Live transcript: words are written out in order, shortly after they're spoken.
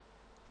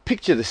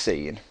Picture the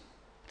scene.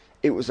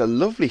 It was a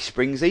lovely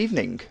spring's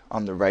evening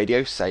on the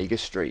Radio Sega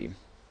stream.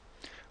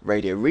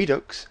 Radio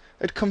Redux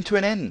had come to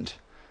an end,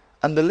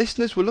 and the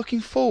listeners were looking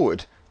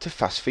forward to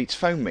Fast Feet's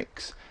phone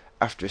mix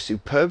after a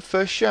superb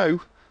first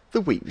show the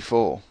week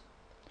before.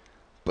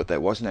 But there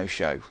was no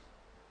show.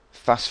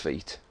 Fast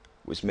Feet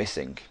was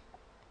missing.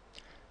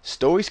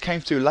 Stories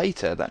came through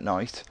later that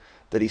night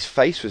that his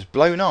face was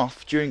blown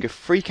off during a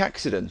freak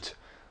accident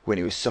when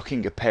he was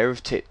sucking a pair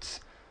of tits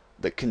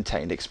that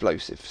contained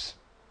explosives.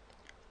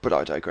 But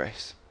I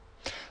digress.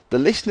 The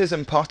listeners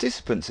and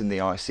participants in the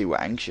IRC were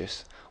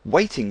anxious,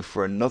 waiting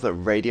for another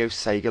Radio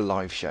Sega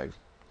live show.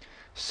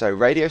 So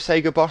Radio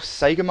Sega boss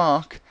Sega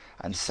Mark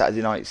and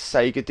Saturday Night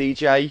Sega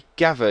DJ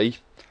Gavi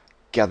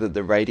gathered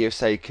the Radio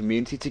Sega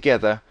community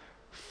together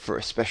for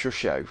a special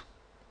show.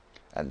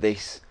 And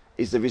this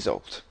is the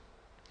result.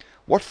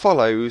 What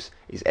follows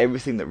is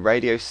everything that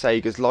Radio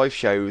Sega's live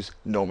shows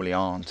normally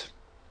aren't.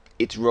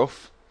 It's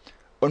rough,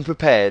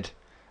 unprepared,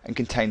 and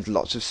contains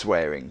lots of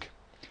swearing.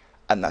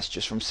 And that's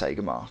just from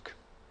Sega Mark.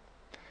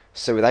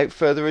 So without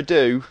further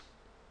ado,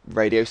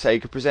 Radio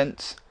Sega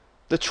presents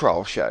The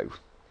Trial Show,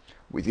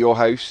 with your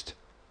host,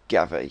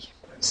 Gavi.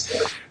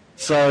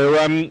 So,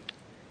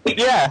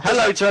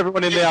 hello to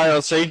everyone in the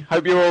IRC.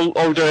 Hope you're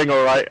all doing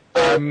alright.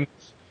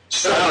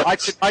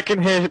 I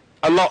can hear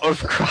a lot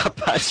of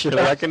crap, actually.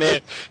 I can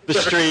hear the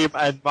stream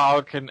and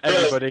Mark and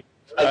everybody.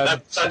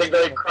 Sounding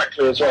very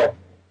crackly as well.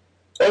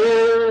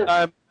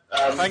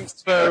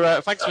 Thanks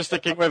for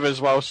sticking with us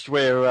whilst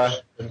we're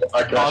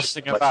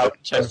passing about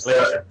gently.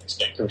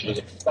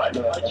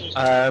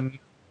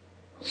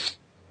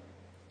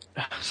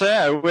 So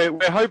yeah,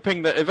 we're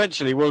hoping that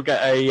eventually we'll get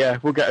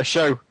a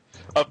show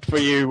up for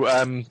you.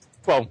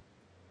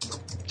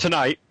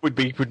 Tonight would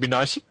be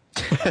nice.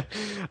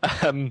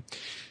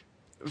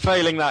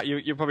 Failing that,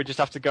 you probably just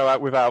have to go out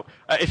without.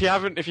 If you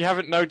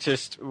haven't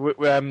noticed,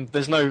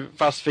 there's no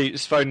Fast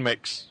Feet's phone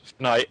mix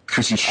tonight.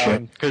 Because he's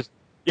shit.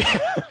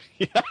 Yeah.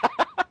 You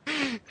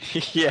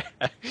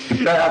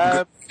don't have a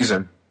good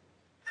reason.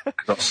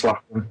 I'll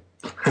slap him.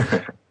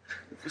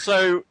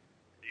 So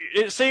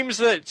it seems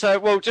that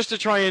just to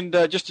try and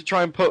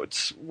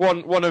put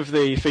one of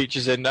the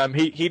features in,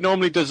 he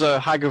normally does a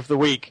Hag of the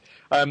Week.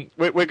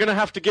 We're going to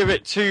have to give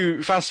it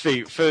to Fast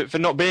Feet for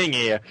not being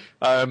here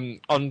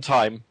on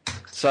time.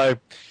 So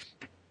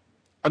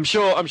I'm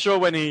sure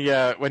when he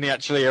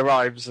actually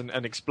arrives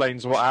and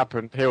explains what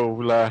happened,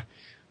 he'll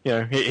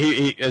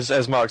he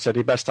as Mark said,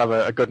 he best have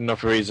a good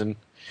enough reason.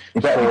 He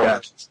better be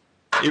dead.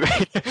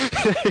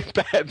 He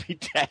better be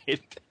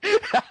dead.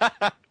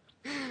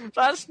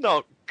 That's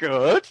not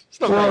good.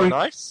 It's not very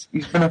nice.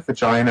 He's been a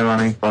vagina,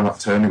 hasn't he, by not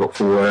turning up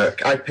for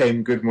work. I pay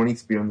him good money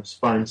to be on the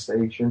spine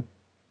station.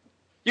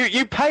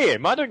 You pay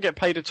him? I don't get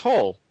paid at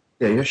all.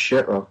 Yeah, you're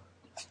shit, though.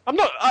 I'm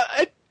not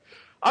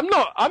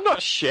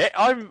shit.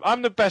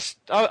 I'm the best.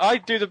 I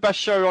do the best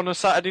show on a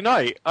Saturday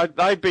night.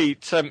 I beat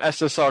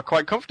SSR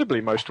quite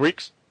comfortably most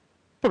weeks.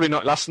 Probably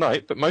not last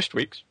night, but most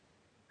weeks.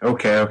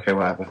 Okay,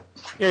 whatever.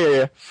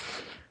 Yeah.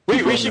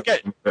 We should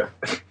get.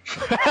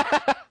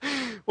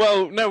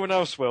 Well, no one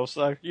else will,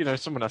 so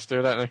someone has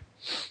to, don't they?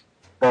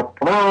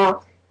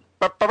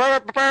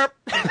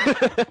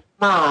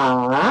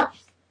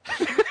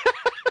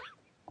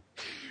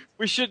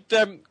 We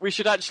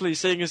should actually,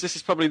 seeing as this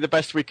is probably the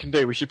best we can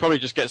do, we should probably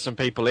just get some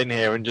people in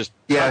here and just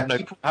have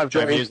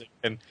no music.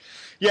 And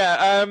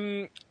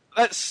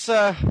let's.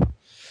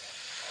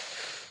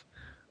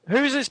 Who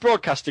is this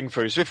broadcasting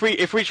through? So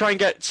if we try and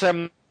get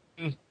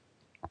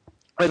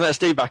let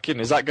Steve back in,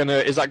 is that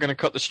gonna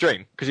cut the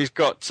stream? Because he's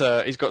got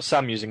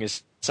Sam using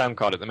his sound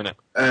card at the minute.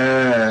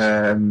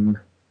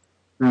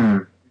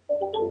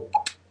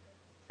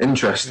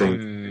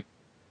 Interesting.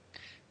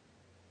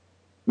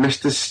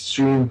 Mr.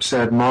 Stream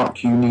said,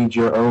 Mark, you need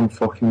your own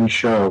fucking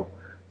show.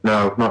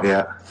 No, not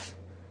yet.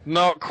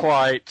 Not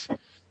quite.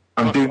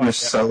 I'm doing this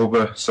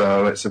sober,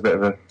 so it's a bit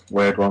of a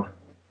weird one.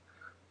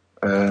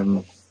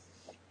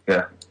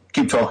 Yeah.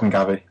 Keep talking,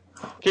 Gavi.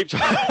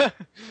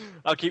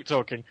 I'll keep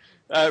talking.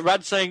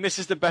 Rad saying this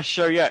is the best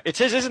show yet.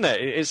 It is, isn't it?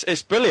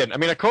 It's brilliant. I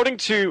mean, according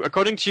to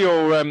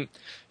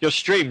your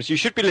streams, you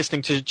should be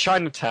listening to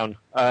Chinatown.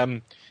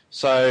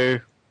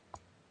 So,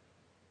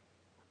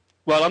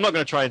 well, I'm not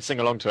going to try and sing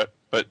along to it,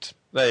 but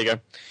there you go.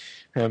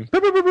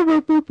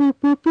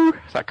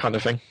 That kind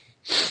of thing.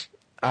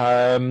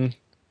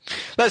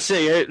 Let's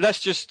see. Let's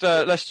just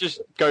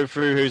go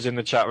through who's in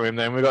the chat room.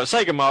 Then we've got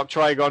Sega Mark,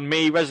 Trigon,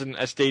 me, Resident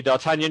SD,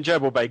 D'Artagnan,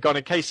 Gerbil Bay,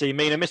 Gonner, KC,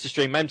 Mina, Mr.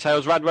 Stream,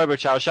 Memtails, Rad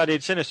Robochow,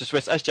 Shadid, Sinister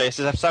Swiss, SJ,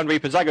 SSF, Sound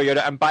Reaper, Zago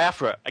Yoda, and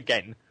Biafra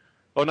again.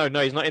 Oh no,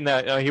 he's not in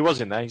there. He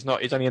was in there. He's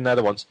not. He's only in there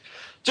the once.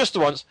 Just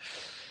the once.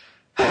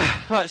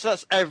 Right, so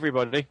that's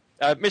everybody.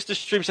 Mr.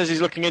 Stream says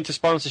he's looking into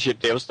sponsorship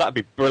deals. That'd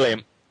be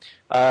brilliant.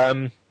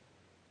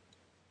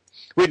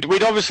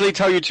 We'd obviously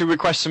tell you to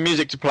request some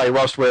music to play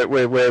whilst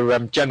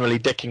we're generally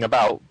dicking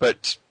about,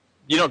 but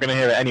you're not going to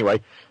hear it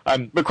anyway.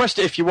 Request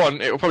it if you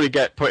want. It will probably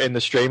get put in the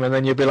stream, and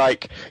then you'll be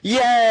like,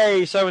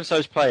 "Yay, so and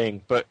so's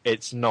playing," but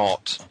it's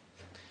not.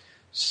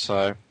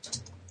 So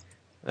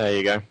there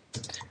you go.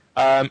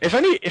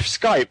 If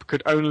Skype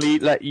could only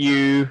let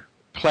you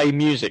play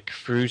music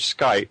through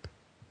Skype.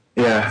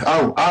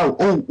 Yeah. What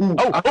have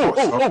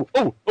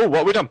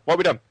we done? What have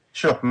we done?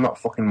 Shut up, I'm not a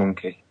fucking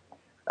monkey.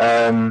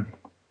 Hang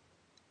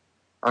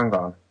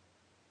on.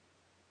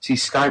 See,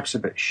 Skype's a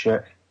bit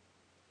shit.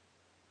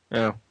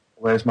 Yeah.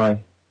 Where's my...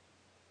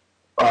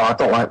 Oh, I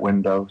don't like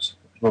Windows.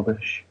 It's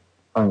rubbish.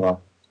 Hang on.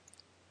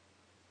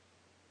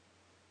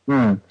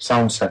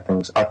 Sound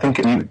settings. I think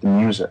it muted the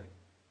music.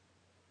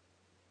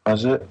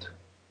 Has it?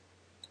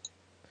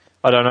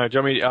 I don't know. Do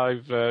you want me?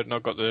 I've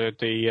not got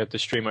the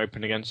stream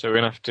open again, so we're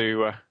gonna have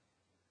to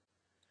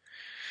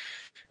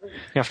you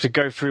have to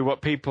go through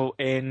what people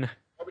in.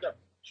 What we done?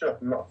 Sure,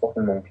 I'm not a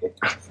fucking monkey.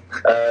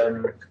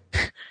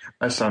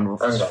 I sound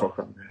rough as fuck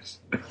on this.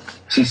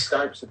 See,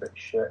 Skype's a bit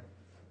shit.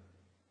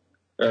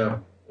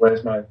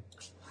 Where's my...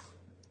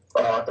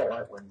 Oh, I don't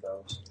like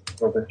Windows.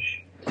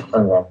 Rubbish. Hang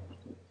on.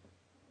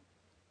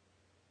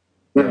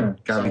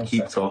 Gabby,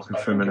 keep talking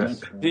for a minute.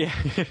 Yeah.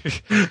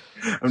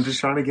 I'm just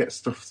trying to get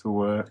stuff to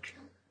work.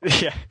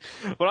 Yeah.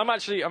 Well, I'm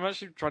actually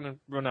trying to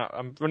run out.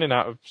 I'm running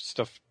out of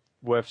stuff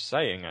worth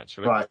saying.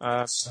 Actually.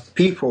 Right.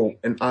 People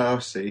in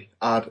IRC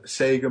add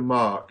Sega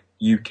Mark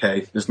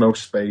UK. There's no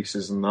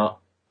spaces in that.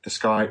 To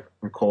Skype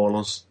and call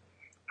us.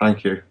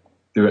 Thank you.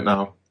 Do it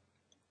now.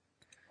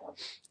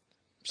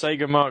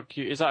 Sega Mark,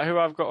 is that who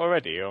I've got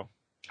already, or?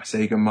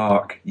 Sega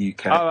Mark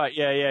UK. Oh right,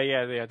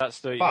 yeah.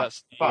 That's the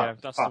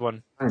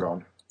one. Hang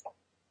on.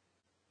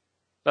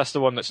 That's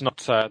the one that's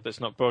not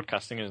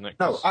broadcasting, isn't it?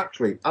 No,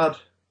 actually, add.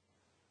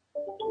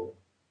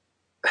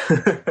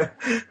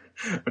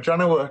 I'm trying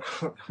to work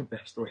out the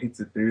best way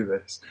to do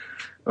this.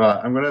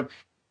 Right, I'm gonna.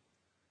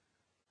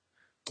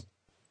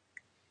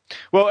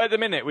 Well, at the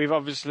minute, we've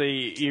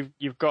obviously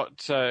you've got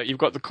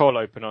the call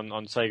open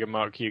on Sega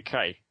Mark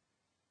UK.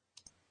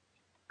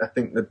 I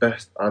think the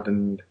best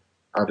adding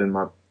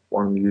my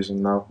one I'm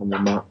using now on the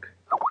Mac.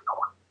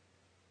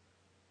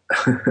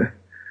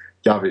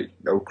 Gabby,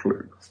 no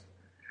clue.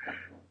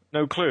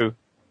 No clue.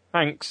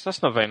 Thanks.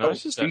 That's not very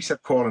nice, is it? He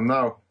said calling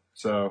now,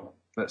 so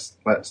let's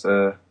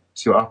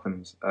see what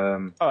happens.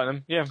 All right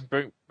then. Yeah,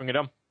 bring it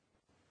on.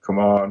 Come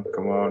on.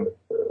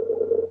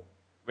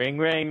 Ring,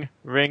 ring,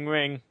 ring,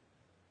 ring.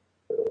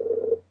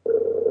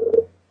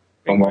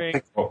 Come on,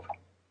 pick up.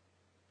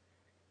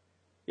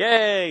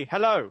 Yay!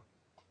 Hello.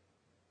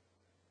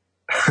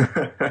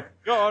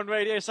 Go on,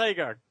 Radio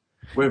Sega.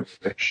 We're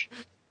fish.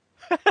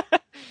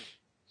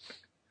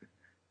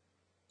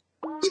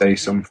 Say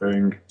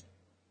something.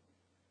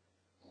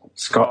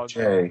 Scott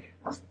J.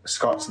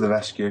 Scott to the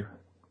rescue.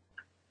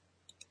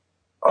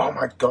 Oh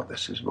my god,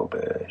 this is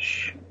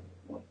rubbish.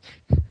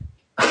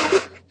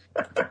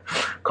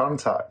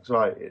 Contacts,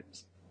 right. It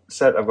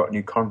said I've got a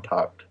new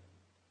contact.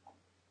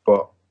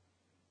 But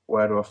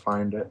where do I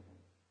find it?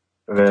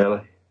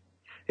 Really?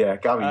 Yeah,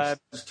 Gabby,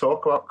 just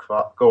talk about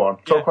crap. Go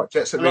on. Talk about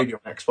Jet Set Radio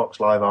on Xbox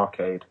Live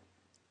Arcade.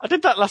 I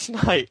did that last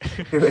night.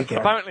 Do it again.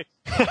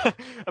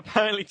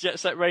 Apparently Jet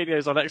Set Radio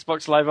is on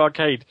Xbox Live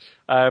Arcade.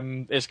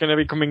 It's going to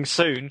be coming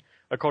soon,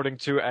 according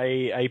to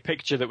a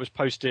picture that was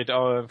posted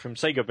from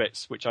Sega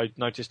Bits, which I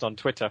noticed on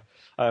Twitter,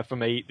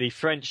 from the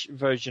French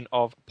version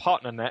of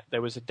PartnerNet.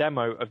 There was a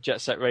demo of Jet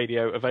Set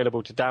Radio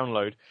available to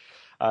download.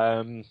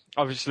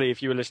 Obviously,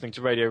 if you were listening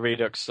to Radio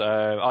Redux,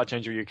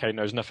 Archangel UK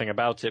knows nothing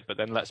about it, but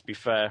then let's be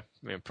fair,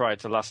 prior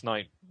to last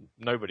night,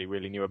 nobody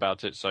really knew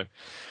about it, so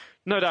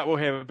no doubt we'll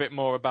hear a bit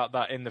more about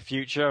that in the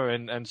future,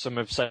 and some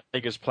of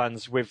Sega's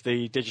plans with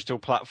the digital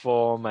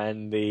platform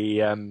and the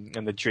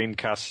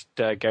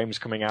Dreamcast games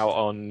coming out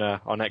on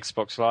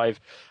Xbox Live.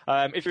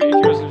 If you're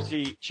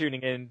obviously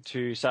tuning in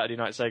to Saturday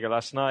Night Sega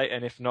last night,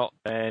 and if not,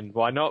 then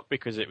why not?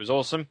 Because it was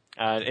awesome.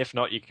 And if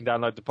not, you can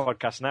download the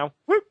podcast now.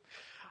 Whoop!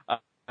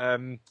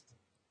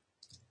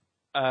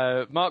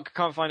 Mark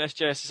can't find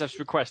SJSSF's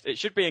request. It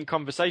should be in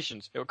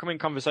conversations. It will come in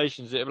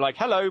conversations. It'll be like,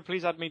 hello,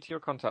 please add me to your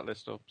contact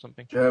list or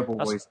something. Gerbil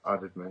always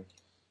added me.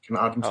 Can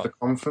I add him to the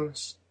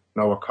conference?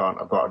 No, I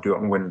can't. I've got to do it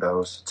on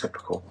Windows.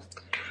 Typical.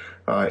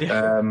 Right.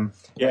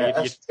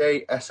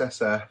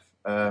 SJSSF.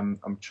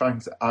 I'm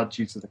trying to add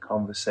you to the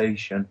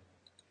conversation,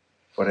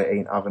 but it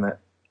ain't having it.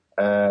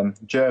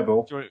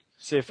 Gerbil. Do you want to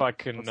see if I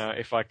can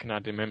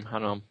add him in?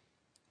 Hang on.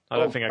 I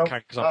don't think I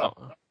can because I'm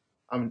not.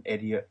 I'm an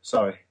idiot.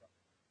 Sorry.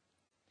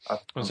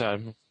 What's that?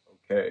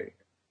 Okay.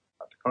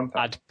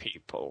 Add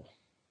people.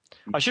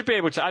 I should be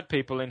able to add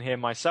people in here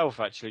myself,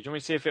 actually. Do you want me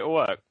to see if it'll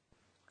work?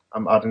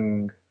 I'm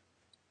adding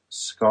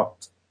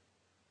Scott.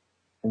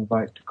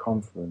 Invite to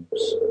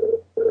conference.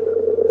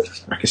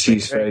 I can see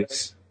his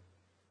face.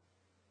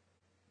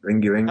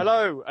 Ring you in.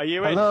 Hello, are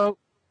you in?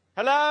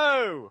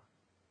 Hello!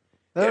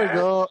 There we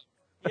go.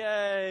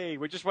 Yay!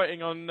 We're just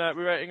waiting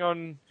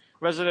on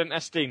Resident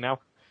SD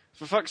now.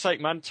 For fuck's sake,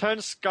 man, turn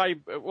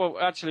Skype. Well,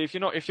 actually, if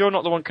you're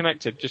not the one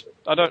connected, just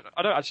I don't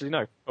actually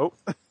know. Oh,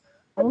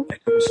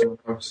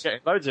 getting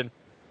loads in.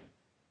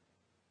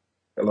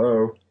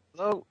 Hello.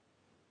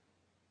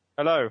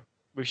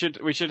 We should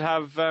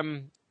have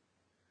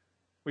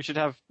we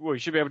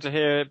should be able to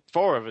hear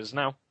 4 of us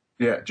now.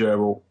 Yeah,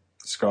 Gerbil,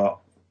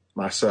 Scott,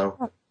 myself,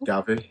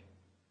 Gabby.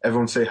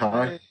 Everyone say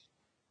hi.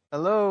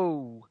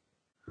 Hello.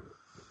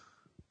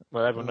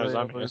 Well, everyone knows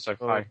I'm here, so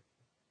hi.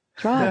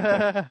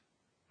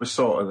 We're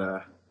sort of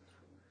there.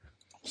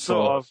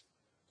 Sort of.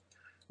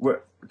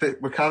 We're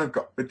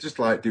just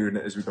like doing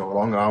it as we go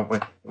along, aren't we?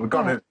 We've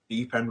gone in the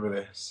deep end with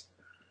this.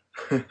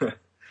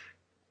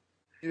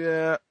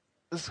 Yeah,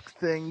 this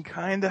thing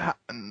kind of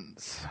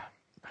happens.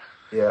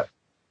 Yeah.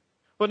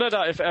 Well, no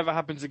doubt if it ever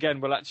happens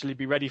again, we'll actually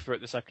be ready for it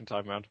the second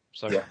time round.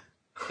 So. Yeah.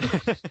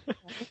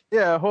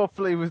 Yeah,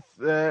 hopefully with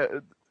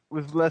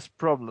less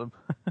problem.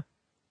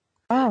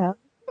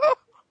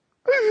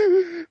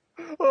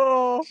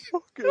 Oh,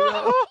 fucking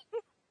hell.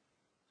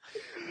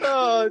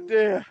 Oh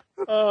dear!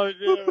 Oh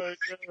dear!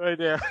 Oh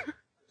dear!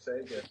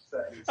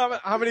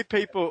 How many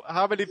people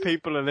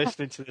are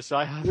listening to this?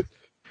 I have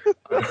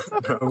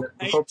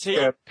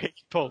 18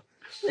 people.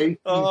 18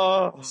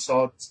 Oh.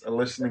 sods are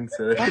listening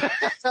to this.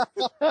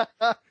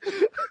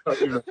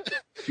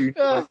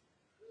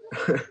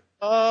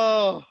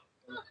 Oh.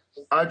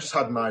 I just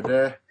had an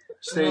idea.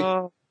 Steve,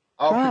 I'll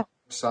pick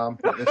Sam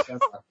at this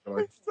end,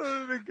 actually.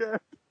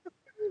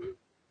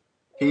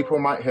 People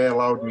might hear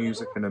loud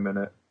music in a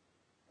minute.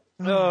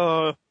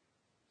 Oh.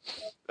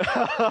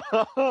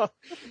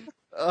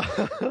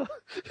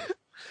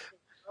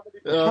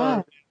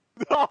 Oh,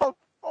 fuck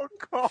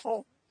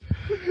off.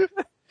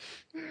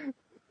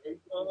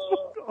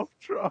 Fuck off,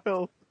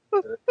 trial.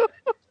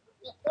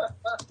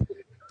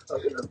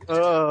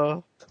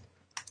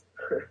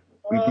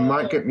 We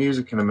might get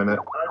music in a minute.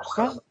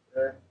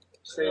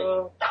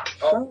 Steve,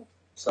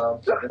 Sam.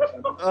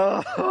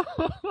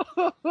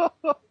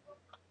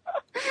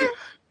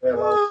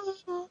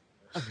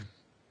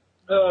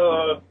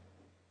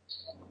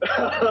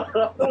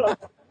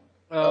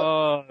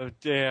 Oh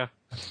dear.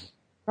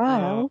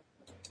 Oh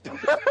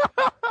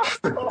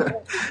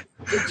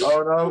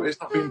no,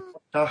 it's not being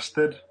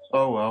podcasted.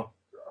 Oh well.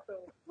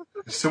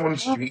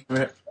 Someone's streaming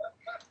it.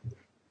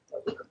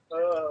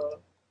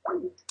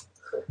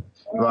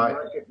 Right.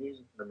 Get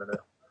music in a minute.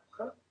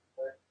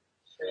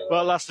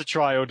 Well, that's the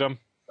trial done.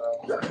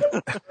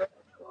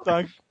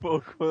 Thank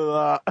fuck for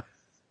that.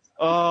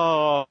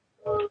 Oh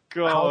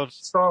God.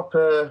 Stop.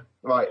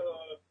 Right.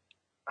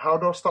 How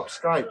do I stop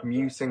Skype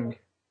muting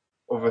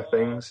other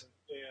things?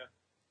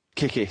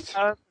 Kick it.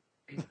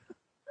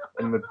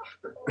 In the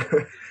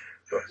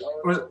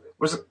was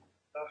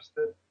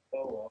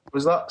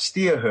that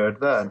steer herd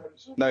then?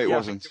 No, it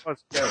wasn't. It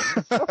was.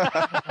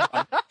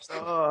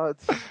 God.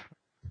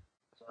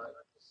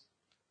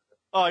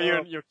 Oh,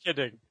 you're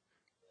kidding.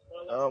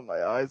 Oh,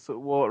 my eyes are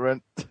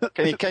watering.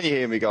 Can you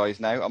hear me, guys?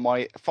 Now, am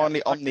I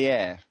finally on the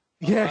air?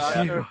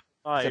 Yes, you.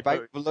 Aye, It's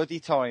about bloody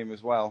time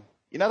as well.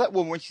 You know that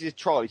woman when she's a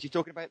troll? She's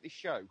talking about this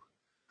show.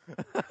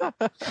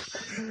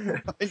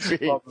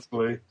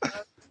 Probably.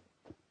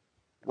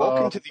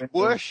 Welcome to the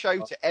worst show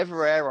to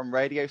ever air on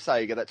Radio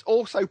Sega. That's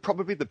also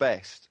probably the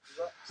best.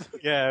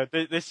 Yeah,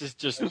 this is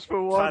just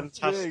for one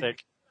fantastic. thing.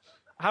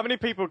 How many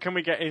people can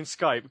we get in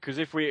Skype? Because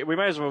if we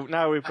may as well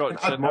now we've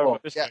got Add more.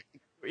 this Yeah.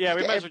 week. Yeah,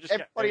 we may as well just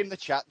everybody get in the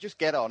chat. Just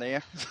get on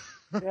here.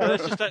 Yeah,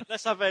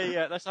 let's have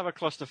a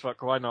clusterfuck.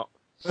 Why not?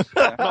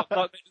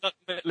 not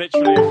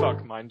literally a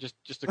fuck, mind.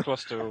 Just a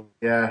cluster.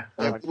 Yeah.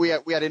 We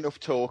had enough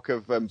talk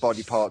of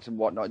body parts and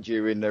whatnot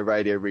during the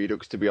Radio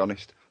Redux. To be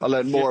honest, I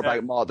learned more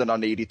about Mark than I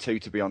needed to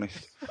be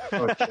honest.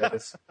 Oh,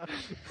 cheers.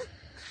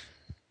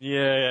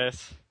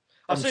 Yes.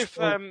 I'll see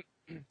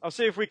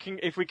if we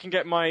can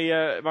get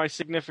my my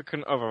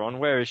significant other on.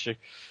 Where is she?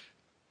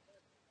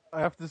 I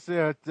have to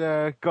say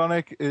that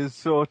Gonic is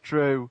so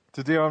true.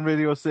 Today on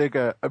Radio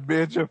Sega, a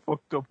major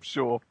fucked up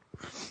show.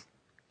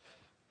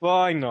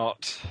 Why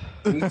not?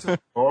 We need to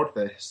record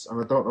this,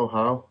 and I don't know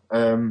how.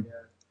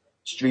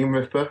 Stream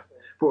Ripper,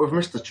 but we've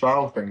missed the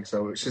trial thing,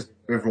 so it's just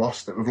we've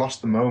lost it. We've lost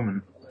the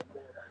moment.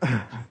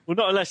 Well,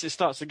 not unless it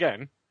starts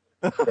again.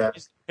 Yeah.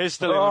 He's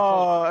still in the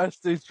Oh,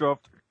 SD's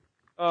dropped.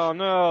 Oh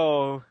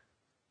no.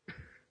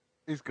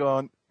 He's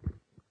gone.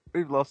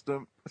 We've lost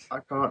him. I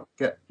can't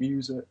get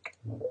music.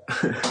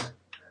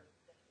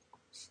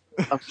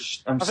 I'm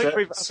I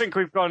think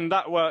we've gone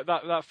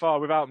that far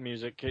without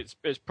music. It's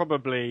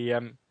probably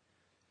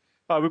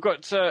we've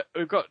got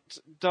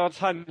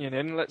D'Artagnan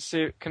in. Let's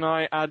see. Can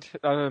I add?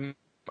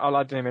 I'll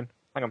add him in.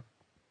 Hang on.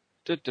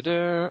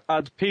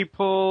 Add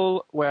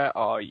people. Where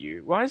are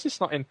you? Why is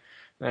this not in?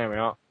 There we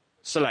are.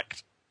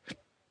 Select.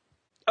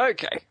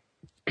 Okay.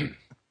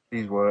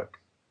 These work.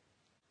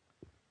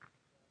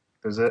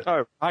 Is it?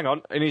 Oh, hang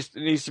on. It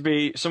needs to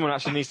be someone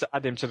actually needs to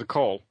add him to the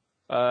call.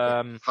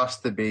 It has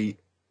to be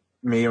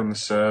me on the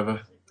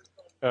server.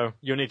 Oh,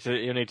 you need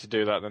to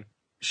do that then.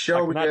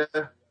 Shall we? Do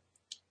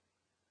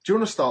you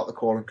want to start the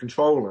call and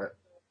control it?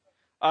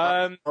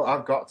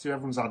 I've got to.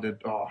 Everyone's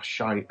added. Oh,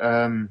 shite.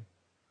 I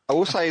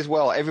will say as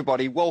well,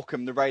 everybody,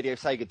 welcome the Radio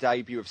Sega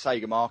debut of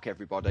Sega Mark.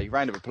 Everybody,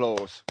 round of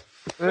applause.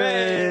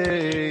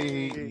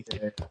 Hey!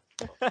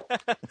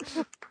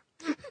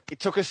 It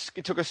took a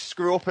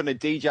screw up and a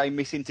DJ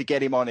missing to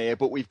get him on here,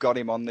 but we've got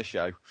him on the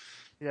show.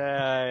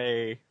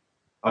 Yay!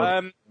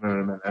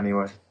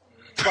 Anyway.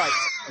 Right.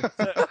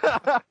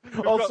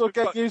 Also,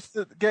 get used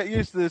to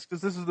this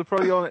because this is the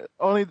probably the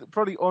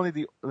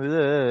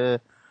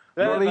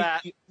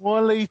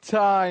only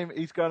time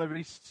he's going to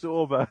be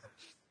sober.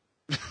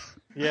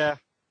 Yeah.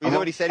 He's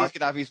already said he's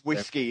going to have his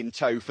whiskey in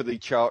tow for the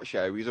chart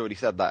show. He's already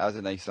said that,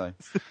 hasn't he? So.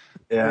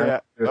 Yeah.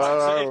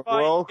 So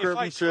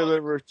Welcome to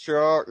the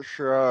chart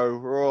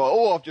show.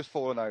 Oh, I've just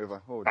fallen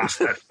over. Oh,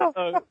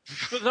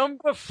 the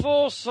number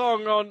 4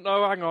 song on...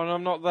 Oh, hang on,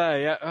 I'm not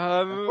there yet.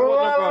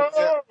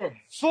 What number?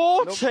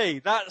 40!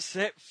 That's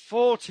it,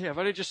 40. I've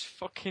only just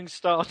fucking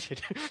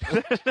started.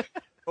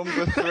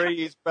 Number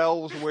 3 is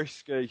Bell's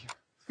Whiskey.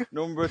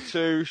 Number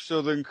 2,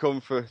 Southern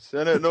Comfort.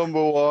 And at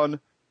number 1,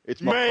 it's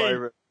my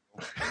favourite.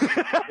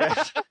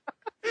 Yes.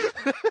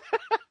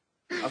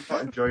 I'm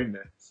not enjoying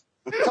this.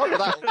 Over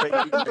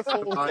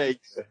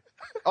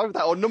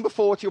that, on number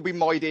 40 will be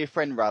My Dear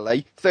Friend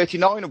Rally.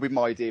 39 will be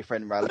My Dear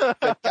Friend Rally.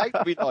 38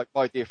 will be like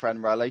My Dear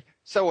Friend Rally.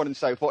 So on and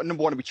so forth. And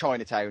number 1 will be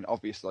Chinatown,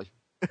 obviously.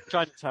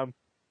 Chinatown.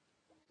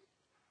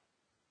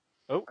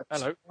 Oh,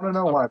 hello. I don't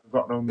know why we've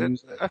got no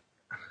music.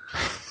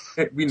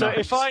 It'd be So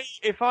nice.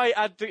 if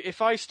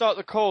I start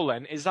the call,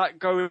 then is that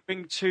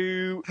going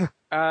to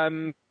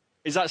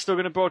is that still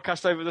going to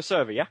broadcast over the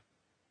server? Yeah.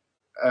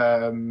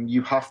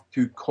 You have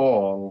to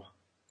call.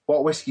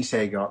 What whiskey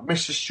say you got?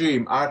 Mr.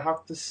 Stream, I'd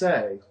have to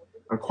say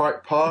I'm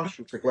quite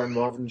partial to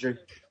Glenmorangie.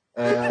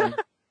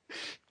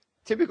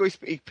 Typically,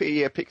 he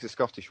picks a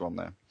Scottish one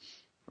there.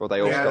 Or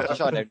they all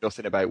Scottish. I know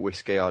nothing about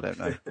whiskey, I don't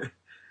know.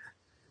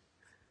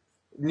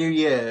 New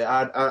Year,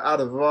 I had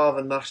a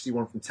rather nasty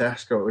one from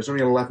Tesco. It was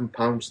only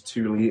 £11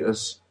 2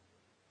 litres.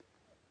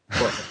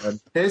 But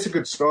here's a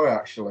good story,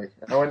 actually.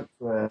 I went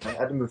to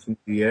Edinburgh for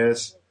New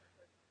Year's.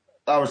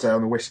 I was there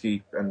on the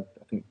whiskey and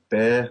I think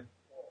beer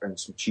and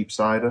some cheap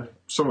cider,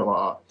 something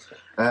like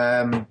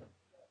that.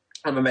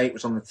 And my mate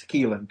was on the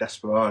tequila and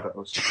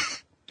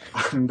Desperados.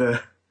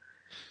 And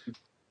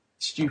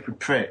stupid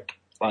prick,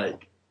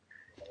 like,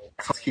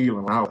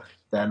 tequila now.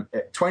 Then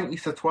at 20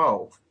 to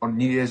 12 on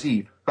New Year's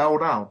Eve, fell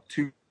down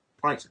 2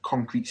 flights of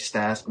concrete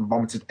stairs and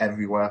vomited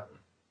everywhere.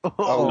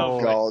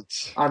 Oh, God.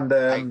 And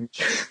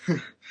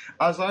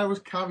as I was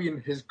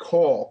carrying his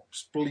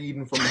corpse,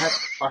 bleeding from the head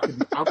back in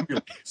the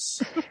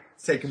ambulance,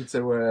 taken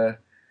to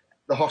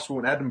the hospital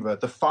in Edinburgh,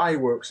 the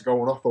fireworks are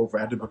going off over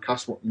Edinburgh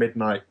Castle at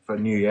midnight for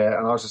New Year,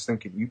 and I was just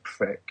thinking, you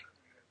prick,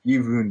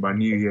 you ruined my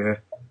New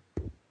Year.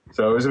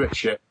 So it was a bit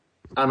shit.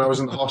 And I was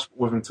in the hospital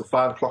with him until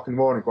 5 o'clock in the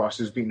morning whilst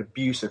he was being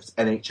abusive to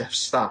NHS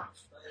staff.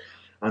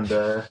 And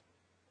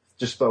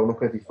just phone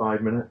up every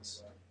 5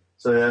 minutes.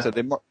 So, yeah. So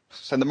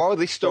the moral of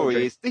this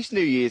story is, this New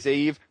Year's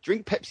Eve,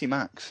 drink Pepsi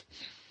Max.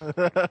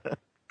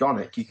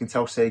 Donick, you can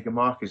tell Sega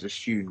Mark is a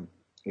student.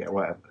 Yeah,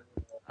 whatever.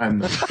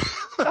 And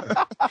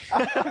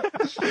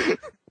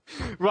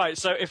Right,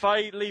 so if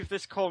I leave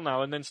this call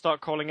now and then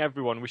start calling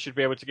everyone, we should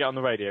be able to get on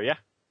the radio, yeah?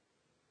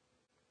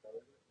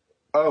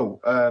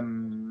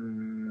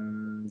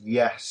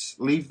 Yes.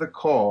 Leave the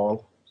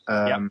call.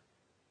 Yep.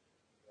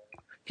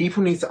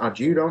 People need to add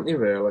you, don't they,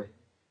 really?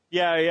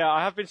 Yeah,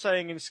 I have been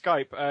saying in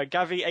Skype,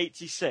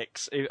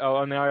 Gavi86,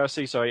 on the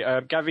IRC, sorry,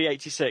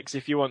 Gavi86,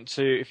 if you want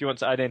to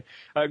add in.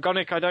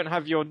 Gonick, I don't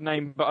have your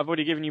name, but I've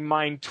already given you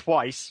mine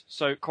twice,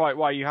 so quite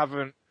why you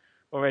haven't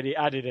already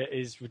added it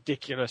is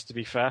ridiculous, to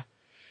be fair.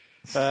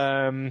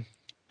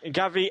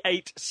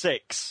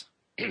 Gavi86.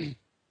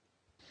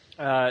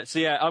 So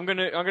yeah, I'm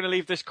gonna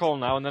leave this call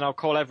now, and then I'll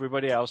call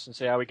everybody else and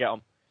see how we get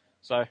on.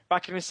 So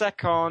back in a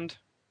second.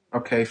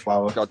 Okay,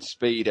 Flower.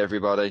 Godspeed,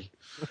 everybody.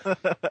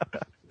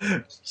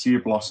 See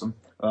you, Blossom.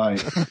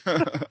 Right.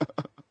 Right,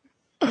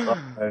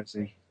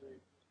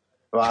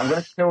 I'm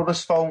going to kill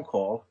this phone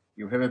call.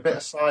 You'll hear a bit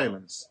of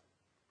silence.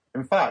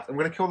 In fact, I'm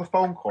going to kill the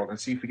phone call and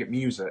see if we get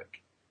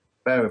music.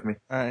 Bear with me.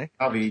 All right.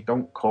 Abby,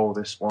 don't call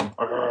this one.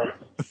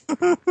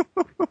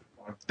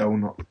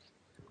 Donut.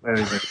 Where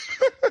is it?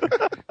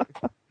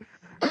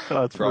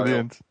 That's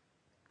brilliant.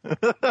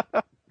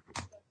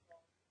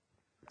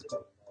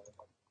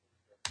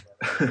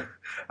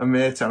 I'm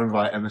here to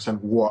invite Emerson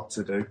what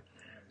to do.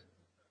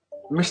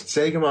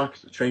 Mr. Sagermark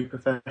is a trained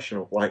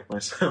professional like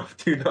myself.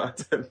 Do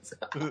not attempt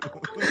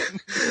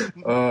that.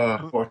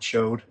 Oh, what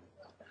showed.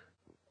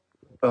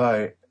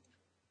 Right.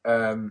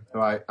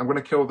 Right. I'm going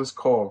to kill this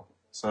call.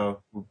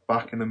 So we're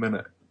back in a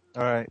minute.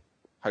 All right.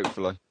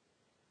 Hopefully.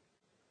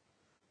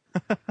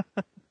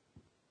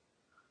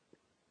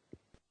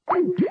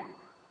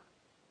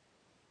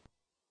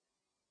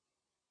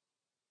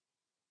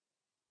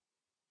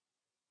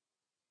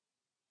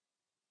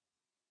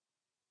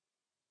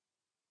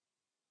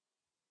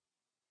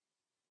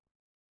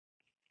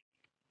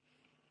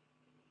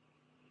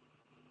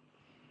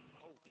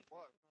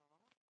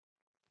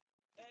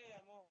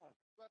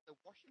 The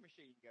washing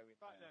machine going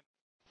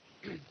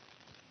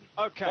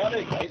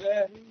Okay.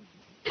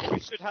 We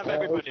should have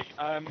everybody.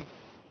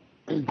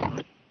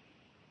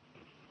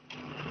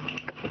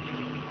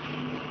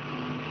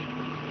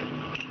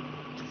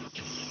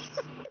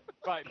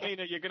 Right,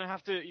 Mina, you're gonna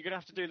have to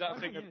do that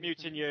thing of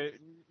muting your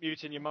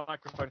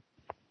microphone.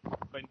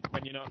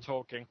 when you're not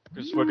talking,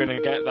 because we're going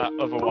to get that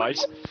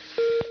otherwise.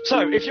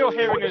 So, if you're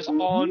hearing us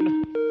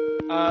on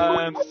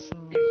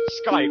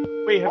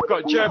Skype, we have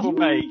got Gerbil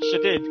Bay,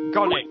 Shadid,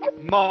 Gonic,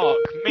 Mark,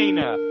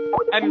 Mina,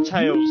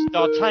 M-Tails,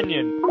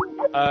 D'Artagnan,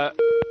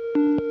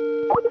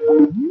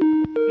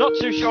 not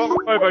too sure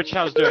what Bobo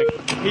Chow's doing.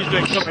 He's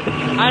doing something.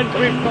 And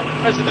we've got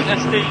President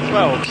SD as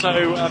well. So,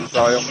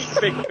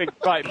 big,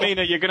 right,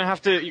 Mina, you're gonna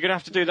have to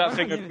do that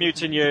thing of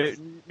muting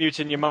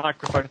your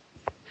microphone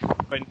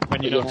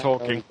when you're not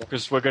talking,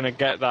 because we're gonna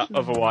get that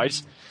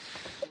otherwise.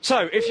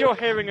 So, if you're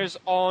hearing us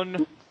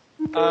on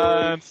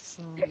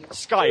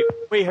Skype,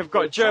 we have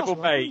got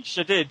Gerbil Bay,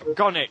 Shadid,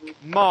 Gonic,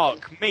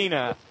 Mark,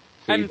 Mina,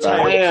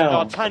 M-Tails,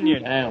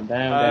 D'Artagnan.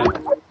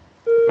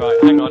 Right,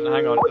 hang on.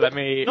 Let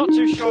me. Not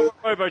too sure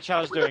what Bobo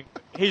Chow's doing.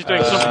 He's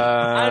doing something.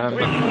 And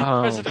we've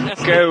got President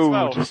SD as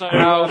well. So,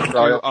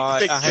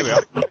 here we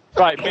are.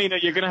 Right, Mina,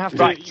 you're gonna have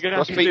to. You're gonna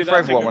have to do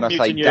that thing when I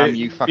say damn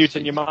you,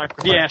 muting your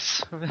microphone.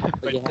 Yes.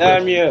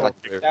 Damn you.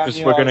 Because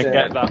we're gonna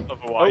get that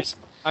otherwise.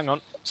 Hang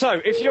on. So,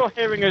 if you're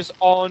hearing us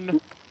on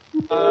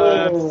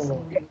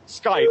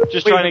Skype,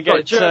 just trying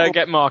to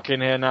get Mark in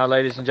here now,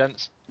 ladies and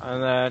gents,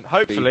 and then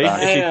hopefully, if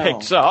he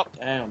picks up,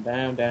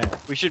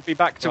 we should be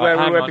back to where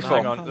we were before.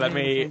 Hang on, let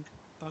me.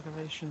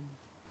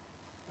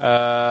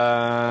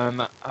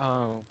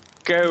 Oh,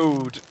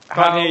 gold.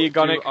 Can't hear you,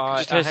 Gonic.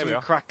 Just hear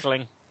some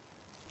crackling.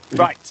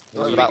 Right.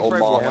 That old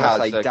Mark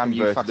has damn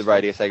you the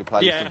Radio Sega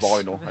playlist to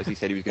vinyl, as he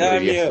said he was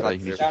going to do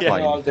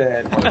yesterday.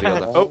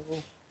 Oh.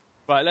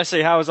 Right, let's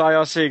see, how's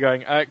IRC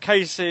going?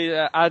 Casey,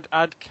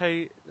 add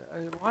K.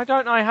 Why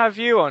don't I have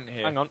you on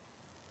here? Hang on.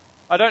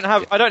 I don't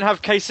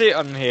have KC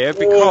on here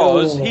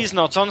because he's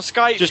not on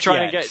Skype. Just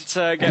trying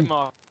to get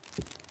Mark.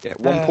 Yeah,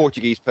 one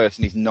Portuguese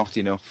person is not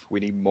enough. We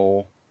need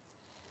more.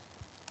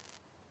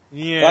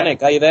 Yeah.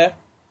 Gonic, are you there?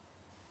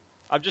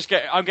 I'm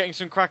getting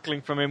some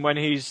crackling from him when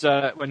he's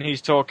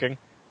talking.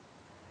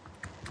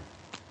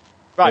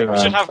 Right, we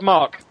should have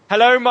Mark.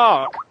 Hello,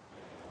 Mark.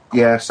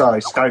 Yeah,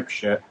 sorry, Skype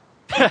shit.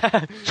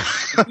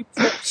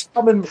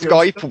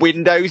 Skype,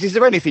 Windows. Is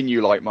there anything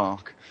you like,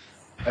 Mark?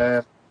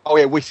 Oh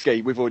yeah,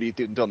 whiskey. We've already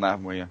done that,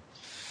 haven't we? Yeah.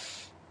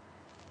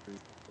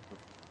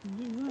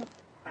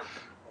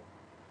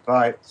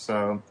 Right,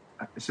 so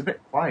it's a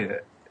bit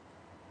quiet.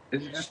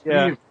 Is it just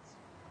me?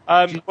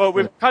 Well,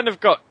 we've kind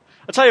of got.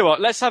 I'll tell you what.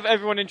 Let's have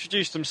everyone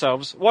introduce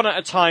themselves one at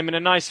a time in a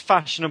nice,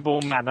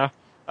 fashionable manner.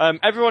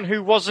 Everyone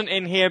who wasn't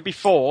in here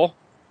before,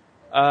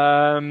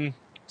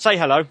 say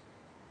hello.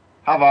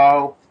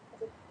 Hello.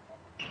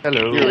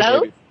 Hello.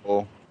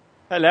 Hello.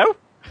 Hello.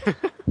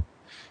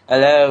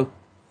 Hello.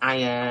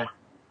 Hiya.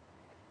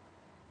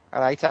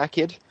 Alright,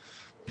 kid.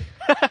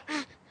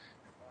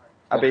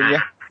 I've been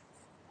here.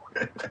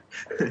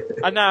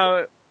 And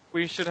now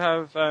we should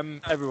have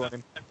everyone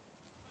in.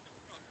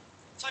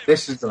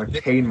 This is going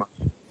to pain my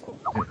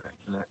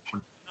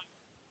connection.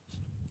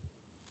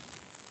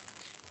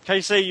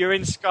 Casey, you're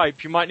in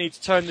Skype. You might need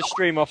to turn the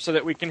stream off so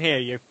that we can hear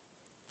you.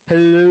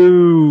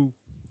 Hello.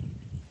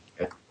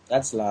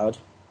 That's loud.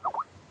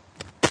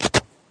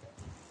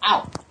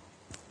 Ow.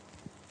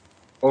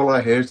 All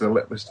I hear is the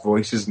littlest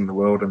voices in the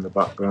world in the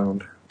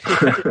background.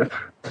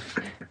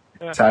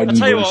 Tiny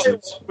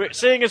voices. What,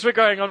 seeing as we're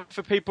going on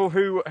for people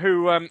who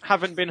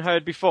haven't been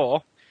heard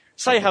before,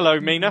 say hello,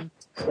 Mina.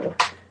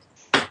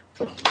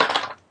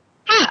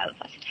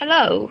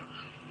 Hello.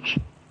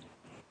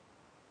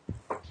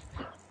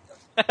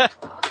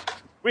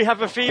 We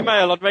have a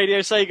female on Radio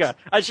Sega,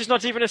 and she's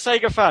not even a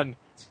Sega fan.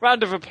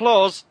 Round of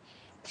applause.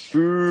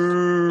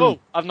 Boo. Oh,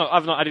 I've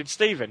not added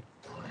Stephen.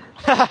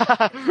 You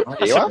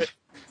have?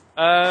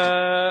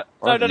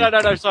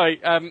 No, sorry.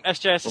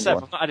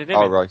 SJSSF, I've not added him.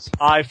 Oh, right.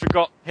 I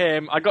forgot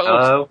him. I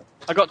got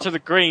to the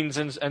greens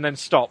and then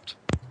stopped.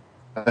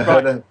 I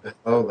heard a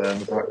oh there in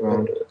the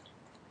background.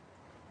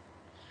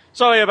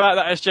 Sorry about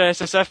that,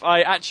 SJSSF.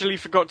 I actually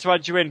forgot to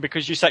add you in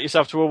because you set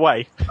yourself to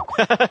away.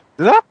 Did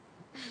I?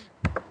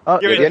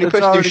 You're the only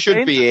person who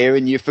should be here,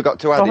 and you forgot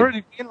to add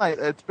it.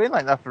 It's been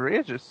like that for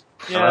ages.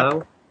 Yeah.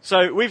 Hello.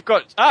 So we've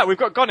got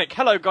Gonic.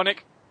 Hello,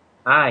 Gonic.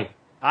 Hi.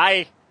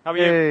 Hi. How are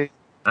you? Hey.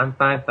 I'm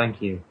fine,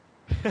 thank you.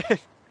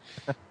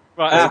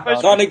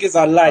 Right. Gonic is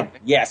online.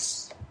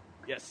 Yes.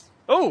 Yes.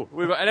 Oh,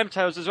 we've got an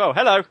M-Tails as well.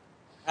 Hello.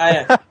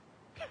 Hiya.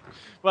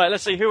 Right,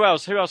 let's see, who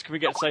else can we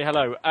get to say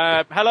hello?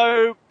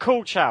 Hello,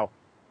 Cool Chow.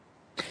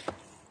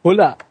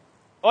 Hola.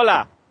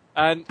 Hola.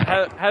 And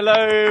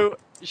hello,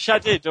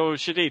 Shadid, or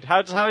Shadid.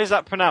 How is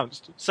that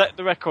pronounced? Set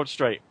the record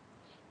straight.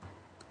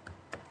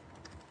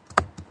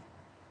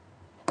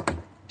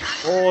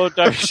 Or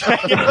don't say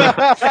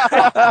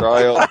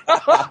Trial.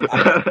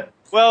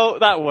 Well,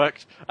 that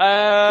worked.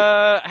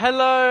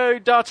 Hello,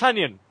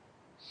 D'Artagnan.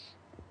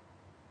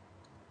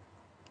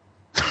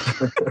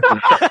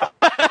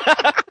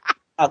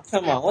 Oh,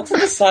 come on. What's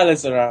the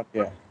silence around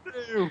here?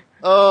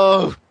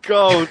 Oh,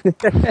 God.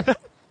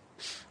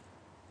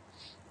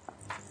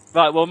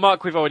 Right, well,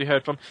 Mark, we've already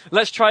heard from.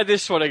 Let's try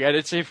this one again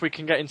and see if we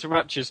can get into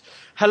raptures.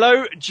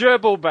 Hello,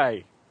 Gerbil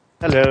Bay.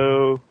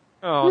 Hello.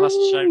 Oh, that's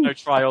a shame. No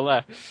trial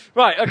there.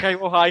 Right, okay,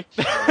 well, hi.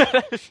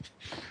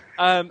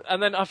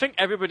 And then I think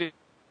everybody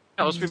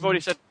else, we've already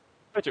said...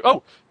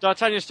 Oh,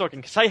 D'Artagnan's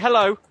talking. Say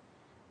hello.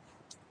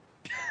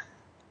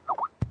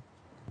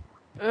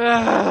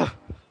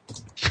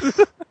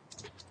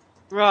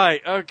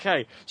 Right,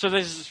 okay. So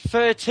there's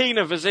 13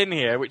 of us in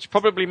here, which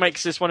probably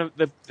makes this one of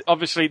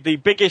obviously the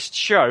biggest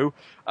show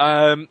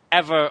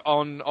ever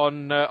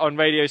on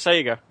Radio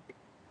Sega.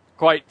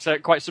 Quite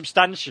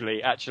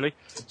substantially, actually.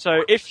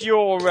 So if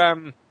you're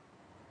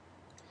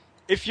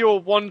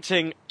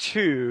wanting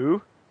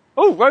to...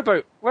 Oh,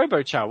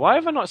 Robo Chow. Why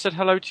have I not said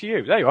hello to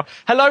you? There you are.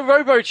 Hello,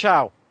 Robo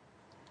Chow.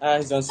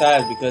 He's on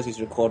silent because he's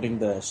recording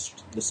the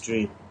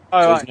stream.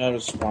 Oh, so right. he's not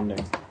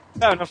responding.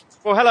 Fair enough.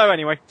 Well, hello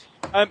anyway.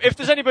 If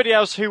there's anybody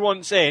else who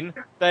wants in,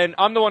 then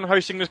I'm the one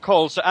hosting this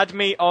call, so add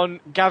me on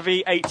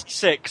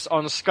Gavi86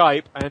 on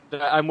Skype,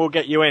 and we'll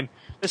get you in.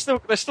 There's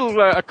still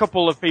a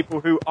couple of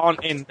people who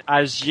aren't in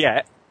as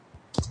yet.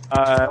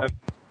 I've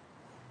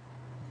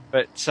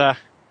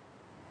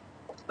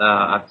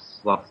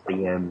lost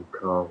the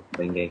call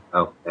thingy.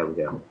 Oh, there we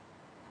go.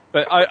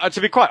 But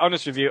to be quite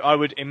honest with you, I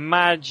would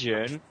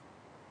imagine...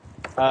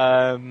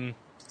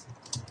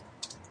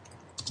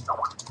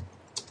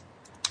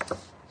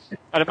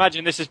 I'd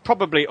imagine this is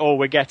probably all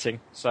we're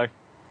getting, so...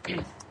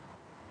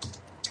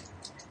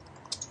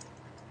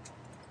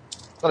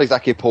 Not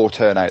exactly a poor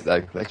turnout,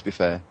 though, let's be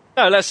fair.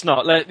 No, let's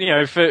not.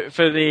 For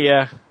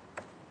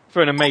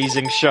an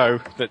amazing show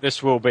that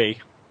this will be.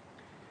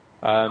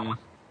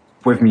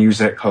 With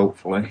music,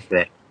 hopefully.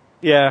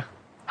 Yeah.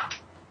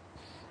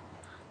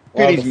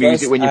 Who needs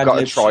music when you've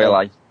got a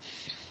trial,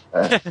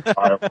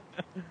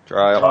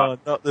 Trial. Oh,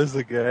 not this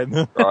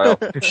again. Trial.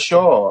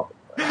 Sure.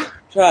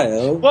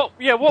 Trial? Well,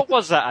 yeah, what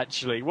was that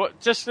actually?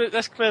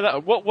 Let's clear that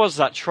up. What was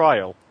that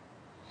trial?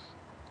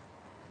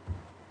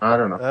 I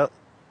don't know.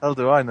 Hell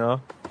do I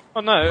know.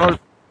 Oh, no.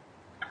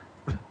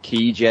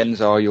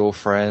 Keygens are your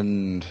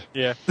friend.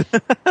 Yeah.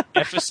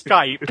 Yeah, for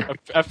Skype,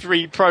 a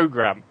free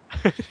program.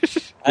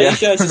 Are you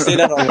sure to say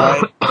that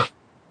online?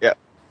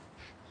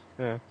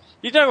 Yeah.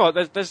 You know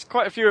what? There's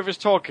quite a few of us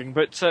talking,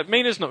 but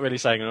Mina's not really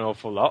saying an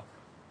awful lot.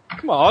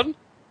 Come on.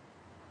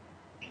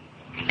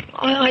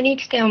 I need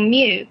to stay on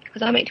mute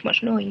because I make too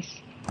much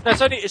noise. No,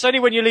 it's only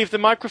when you leave the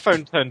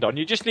microphone turned on.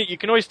 You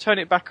can always turn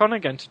it back on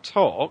again to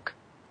talk.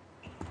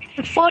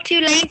 I'm far too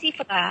lazy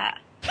for that.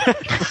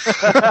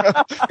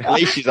 At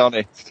least she's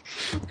honest.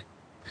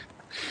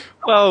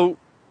 Well,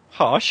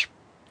 harsh.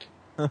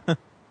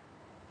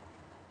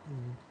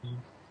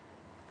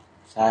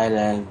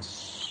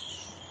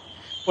 Silence.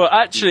 Well,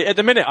 actually, at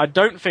the minute, I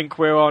don't think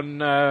we're on.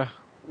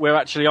 We're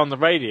actually on the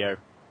radio.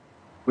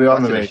 We're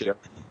on the radio.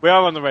 We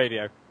are on the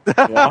radio.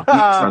 Yeah.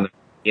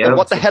 Well,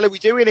 what the hell are we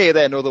doing here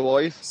then,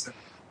 otherwise?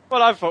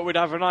 Well, I thought we'd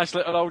have a nice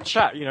little old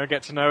chat.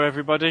 Get to know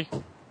everybody,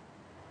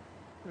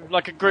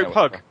 like a group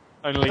hug.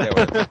 Only.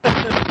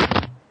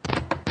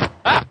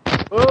 Ah!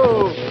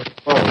 Whoa,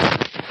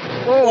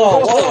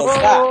 what was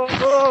that?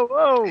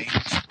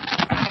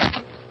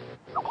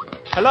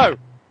 Hello.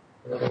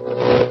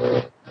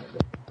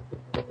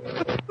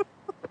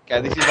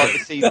 Okay, this is like the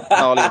season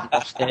finale of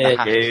Lost in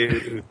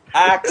the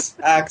Past.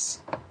 Axe.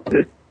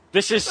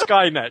 This is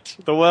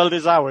Skynet. The world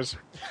is ours.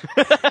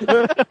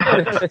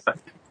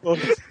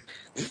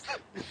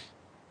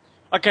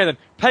 Okay then,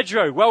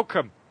 Pedro,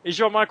 welcome. Is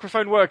your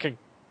microphone working?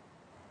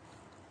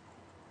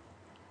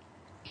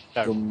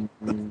 No.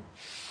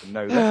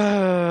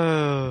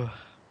 No.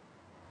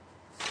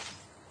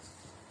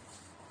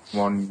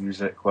 One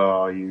music, where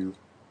are you?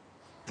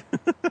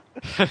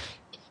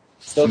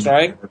 Still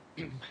trying?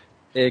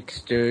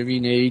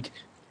 Exterminate.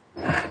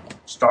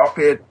 Stop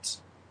it!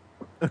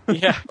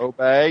 Yeah.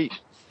 Obey.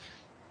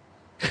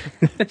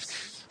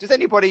 Does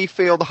anybody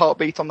feel the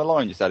heartbeat on the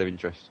line, just out of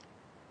interest?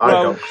 I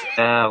Well-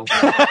 don't.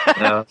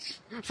 No.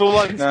 For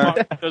once, No.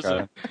 Mark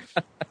doesn't.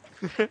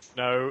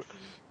 No.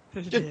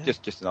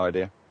 Just an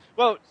idea.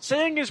 Well,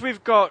 seeing as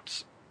we've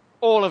got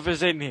all of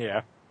us in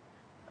here,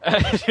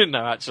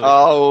 no, actually.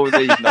 Oh,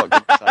 he's not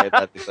going to say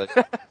that, is he?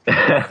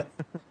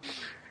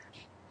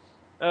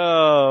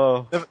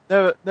 Oh.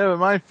 Never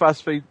mind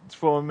fast feed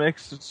phone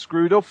mix. It's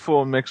screwed up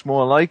phone mix,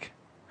 more like.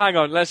 Hang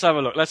on, let's have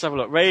a look.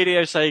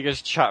 Radio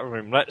Sega's chat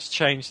room. Let's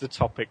change the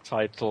topic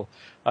title.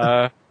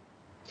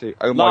 See,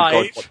 oh my Live.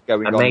 god, what's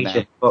going A on major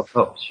now? fucked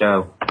up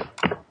show.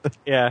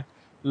 Yeah.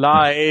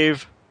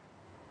 Live.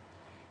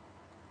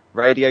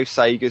 Radio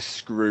Sega's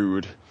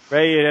screwed.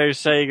 Radio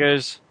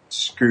Sega's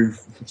Screw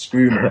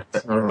me.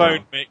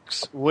 phone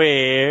mix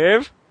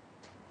with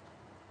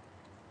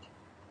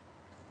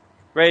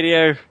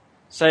Radio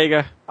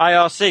Sega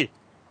IRC.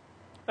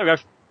 There we go.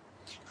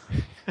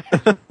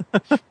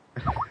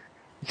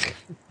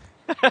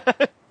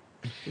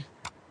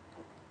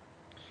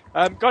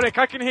 Gonic,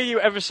 I can hear you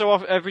every so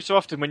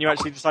often when you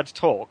actually decide to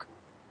talk.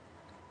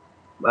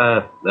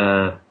 Yeah,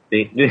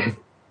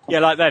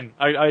 like then.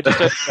 I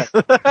just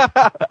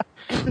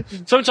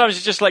sometimes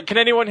it's just like, can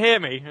anyone hear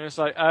me? And it's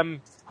like,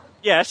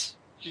 yes.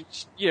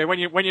 When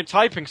you're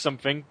typing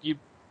something, you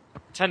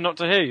tend not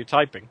to hear you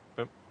typing.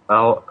 But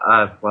Well,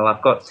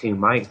 I've got two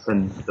mics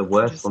and the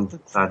worst one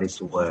decided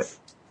to work.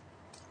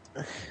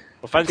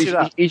 Well, fancy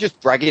that. He's just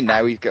bragging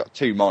now. He's got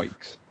 2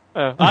 mics.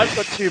 I've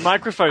got 2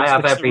 microphones. I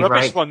have This is the every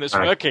rubbish right. one that's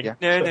Right. working.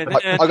 Yeah. No.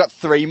 I got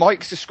 3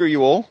 mics to screw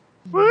you all.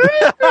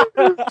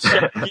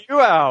 Check you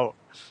out.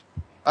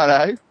 I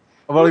know.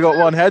 I've only got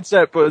 1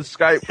 headset, but it's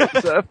Skype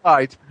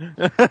certified.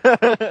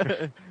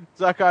 Does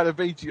that kind of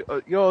beat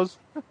yours?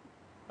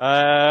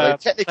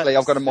 Technically,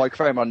 I've got a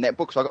microphone on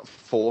netbook, so I've got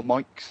 4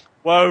 mics.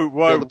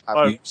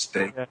 Whoa.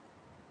 Stick.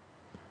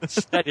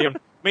 Steady on.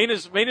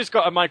 Mina's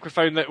got a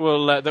microphone that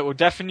will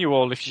deafen you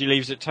all if she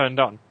leaves it turned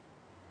on.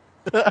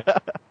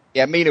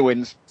 Yeah, Mina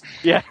wins.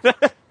 Yeah. Yeah,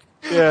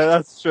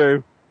 that's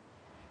true.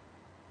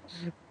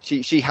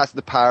 She has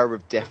the power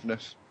of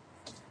deafness.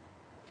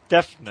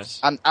 Deafness.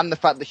 And the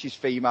fact that she's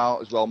female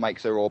as well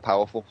makes her all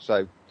powerful,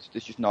 so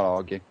let's just not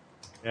argue.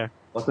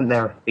 Wasn't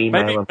there a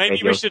female on Maybe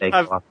Radio we should Sega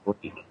have- last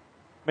week?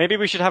 Maybe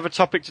we should have a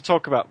topic to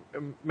talk about.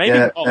 Maybe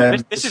Yeah,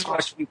 not. This is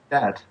actually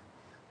dead.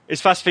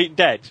 Is Fast Feet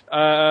dead?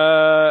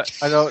 I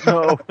don't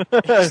know.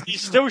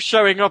 He's still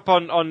showing up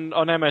on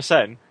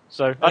MSN.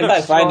 So If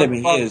I find him,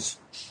 he is.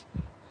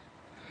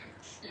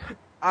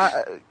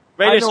 I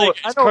Radio know Sega what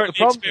is the currently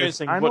problem is.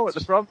 experiencing I know what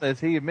the problem is.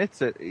 He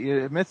admits it. He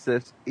admits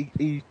this.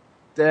 He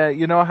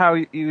you know how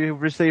you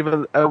receive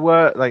a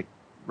word like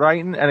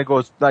writing and it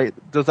goes like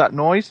does that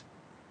noise?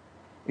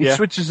 He Yeah.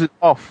 switches it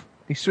off.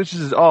 He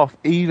switches it off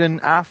even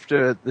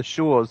after the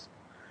shows.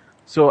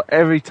 So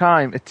every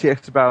time it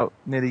takes about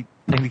nearly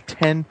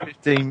 10,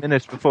 15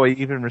 minutes before he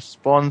even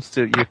responds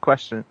to your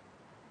question.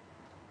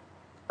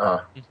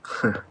 Ah.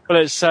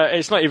 Well,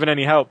 it's not even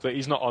any help that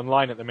he's not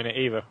online at the minute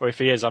either. Or if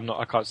he is, I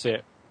can't see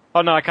it. Oh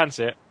no, I can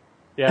see it.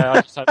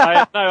 Yeah,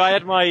 I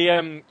had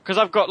my because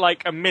I've got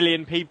like 1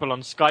 million people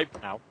on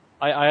Skype now.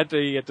 I had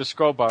the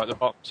scroll bar at the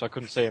bottom, so I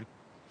couldn't see him.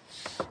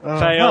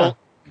 Fail.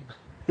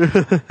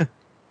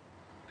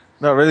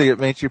 Not really. It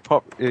makes you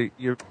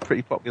you're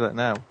pretty popular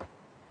now.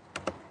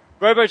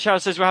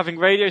 RoboChow says we're having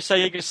Radio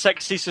Sega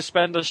sexy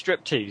suspender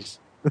striptease.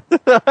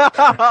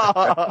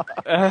 Oh,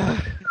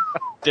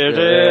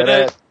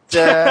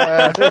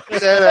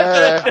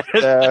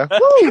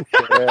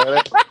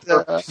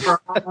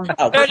 come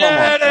on,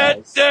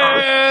 guys.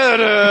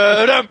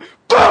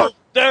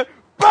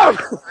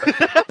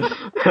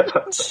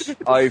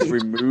 I've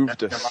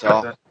removed a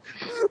sock.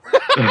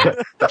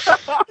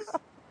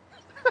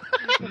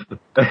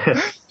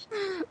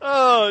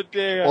 Oh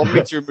dear. Want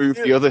me to remove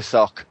the other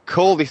sock?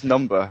 Call this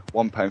number,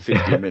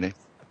 £1.50 a minute.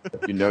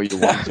 You know you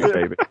want to,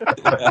 baby.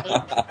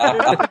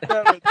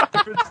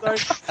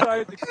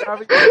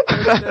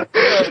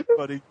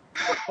 Buddy.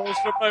 Calls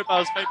from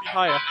mobiles may be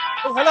higher.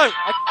 Oh, hello.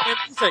 I can hear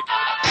music.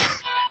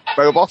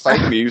 Robots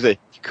ain't music.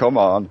 Come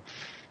on.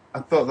 I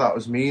thought that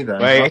was me then.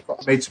 Wait. I thought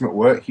I made some at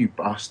work, you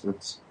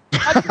bastards.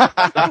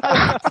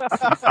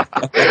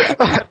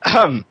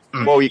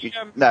 Well,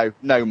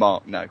 no,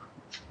 Mark, no.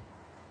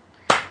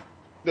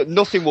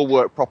 Nothing will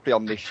work properly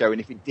on this show, and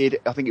if it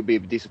did, I think it'd be a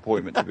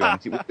disappointment, to be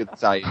honest. It would be the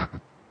same.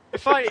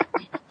 If I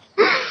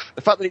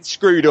The fact that it's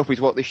screwed up is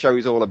what this show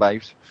is all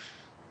about.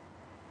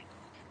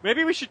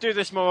 maybe we should do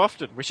this more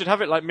often. We should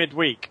have it like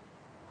midweek.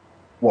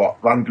 What?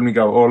 Randomly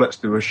go, oh, let's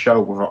do a show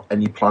without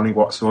any planning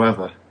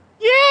whatsoever.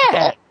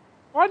 Yeah.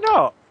 Why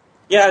not?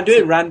 Yeah, do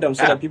it random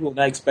so that people will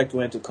not expect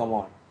when to come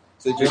on.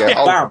 So just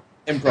Yeah, bam,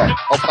 improv.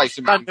 I'll play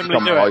some music Randomly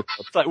on do my it. iPod.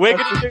 It's like we're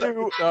going to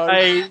do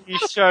a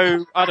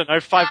show. I don't know,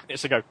 5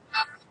 minutes ago.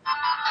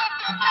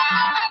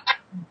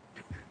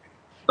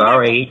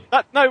 Sorry.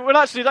 Well,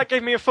 actually, that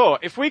gave me a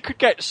thought. If we could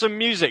get some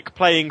music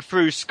playing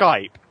through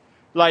Skype,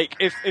 like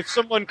if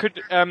someone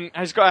could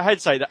has got a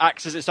headset that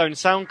acts as its own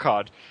sound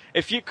card,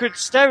 if you could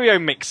stereo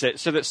mix it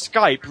so that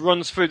Skype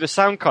runs through the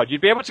sound card,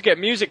 you'd be able to get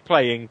music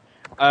playing.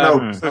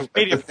 No, through the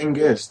media. thing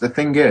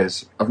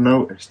is, I've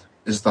noticed,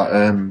 is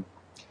that,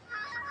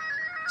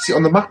 see,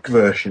 on the Mac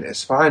version,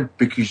 it's fine,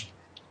 because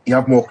you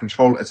have more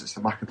control as it's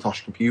a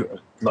Macintosh computer,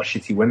 not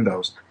shitty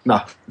Windows.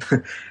 No,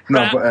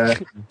 no,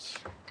 but,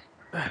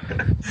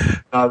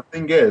 no, the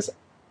thing is,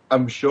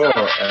 I'm sure,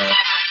 Ow!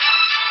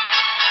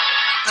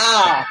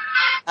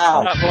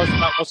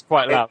 That was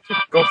quite loud.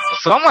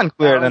 Someone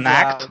cleared an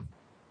act.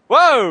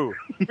 Whoa!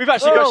 We've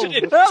actually got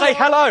shit in. Say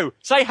hello!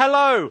 Say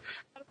hello!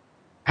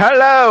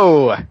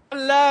 Hello!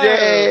 Hello!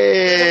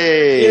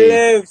 Yay! He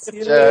lives.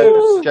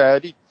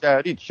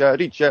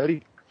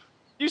 Chatty.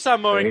 You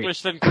sound more Hey.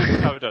 English than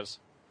Coco does.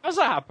 How's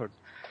that happen?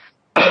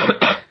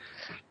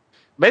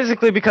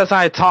 Basically because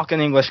I talk in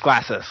English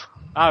classes.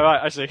 Ah,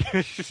 right, I see.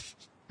 He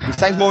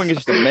sounds more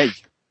English than me.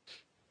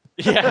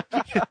 Yeah.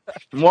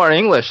 More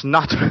English,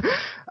 not...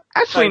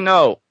 Actually,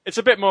 no. It's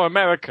a bit more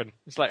American.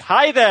 It's like,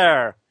 hi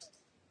there!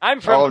 I'm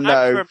from... Oh,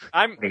 no.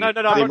 I'm no, The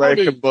I'm not-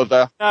 American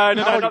mother. No,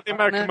 not the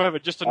American mother,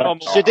 just a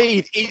normal...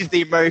 Shadid is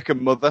the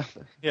American mother.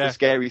 Yeah. It's a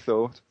scary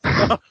thought.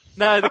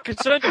 No, the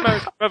concerned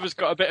American mother's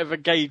got a bit of a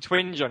gay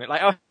twinge on it. Like,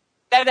 oh,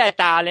 there,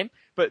 darling.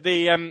 But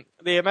the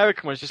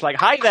American one's just like,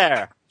 hi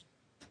there!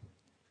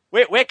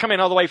 We're coming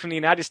all the way from the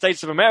United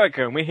States of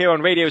America, and we're here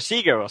on Radio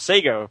Sega, or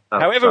Sega,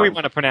 however we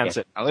want to pronounce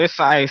it. At least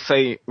I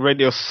say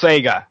Radio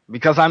Sega,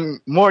 because I'm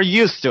more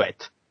used to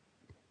it.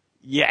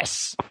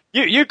 Yes.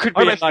 You could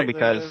be Honestly,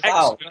 because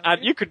excellent,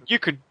 and you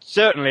could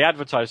certainly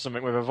advertise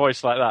something with a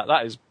voice like that.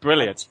 That is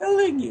brilliant. I'm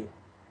telling you.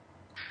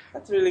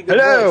 That's a really good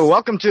hello, voice.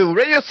 welcome to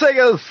Radio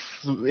Sega's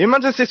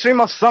emergency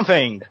stream of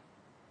something.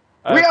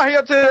 We are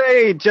here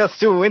today just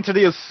to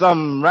introduce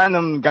some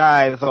random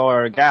guys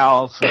or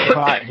gals who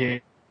are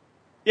here.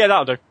 Yeah,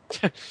 that'll do.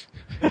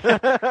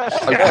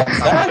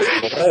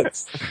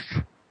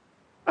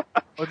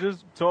 Or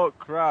just talk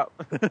crap.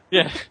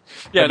 Yeah,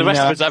 the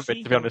rest of it's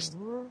average, to be honest.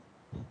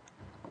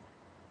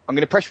 I'm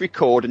going to press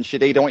record, and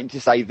Shadid, I want you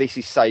to say this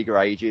is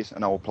Sega Ages,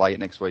 and I will play it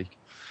next week.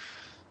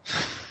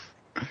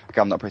 Okay,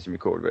 I'm not pressing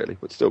record, really,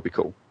 but still be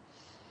cool.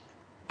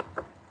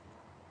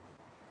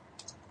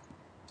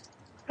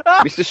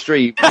 Mr.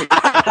 Stream.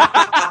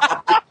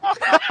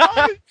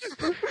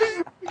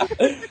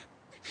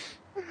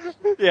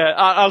 Yeah,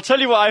 I'll tell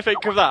you what I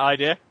think of that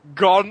idea.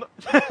 Gone.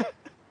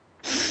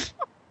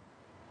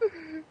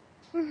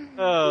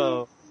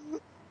 Oh.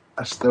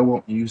 I still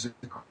want music.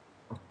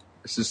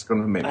 This is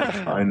going to make me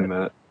cry in a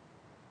minute.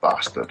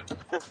 Bastard.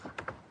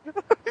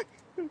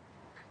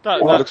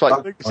 That looks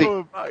like...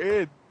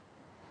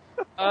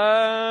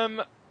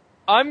 I'm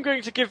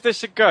going to give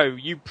this a go.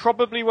 You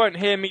probably won't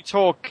hear me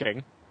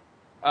talking.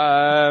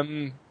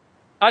 Actually,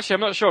 I'm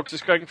not sure because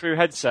it's going through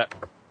headset.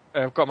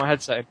 I've got my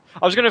headset in.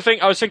 I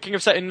was thinking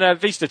of setting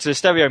Vista to the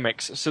stereo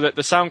mix so that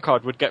the sound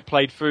card would get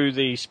played through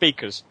the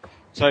speakers.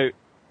 So,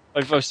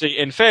 obviously,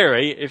 in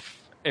theory, if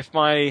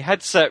my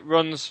headset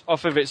runs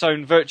off of its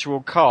own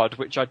virtual card,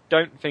 which I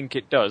don't think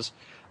it does,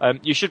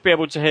 you should be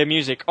able to hear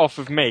music off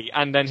of me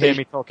and then hear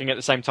me talking at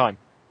the same time.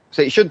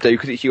 So it should do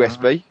because it's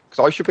USB.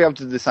 Because I should be able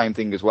to do the same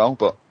thing as well,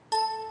 but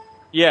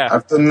yeah,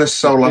 I've done this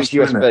so last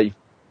USB. minute.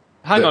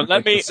 Hang on,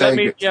 let me.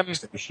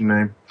 Station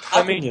name.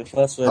 I think your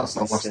first word That's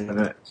the last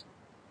minute.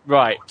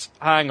 Right,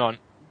 hang on.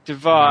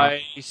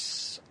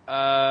 Device.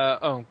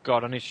 Oh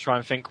god, I need to try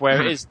and think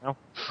where it is now.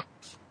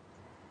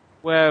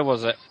 Where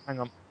was it? Hang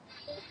on.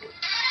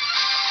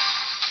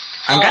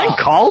 I'm getting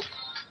called?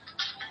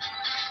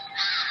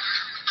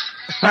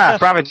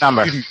 Private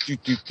number.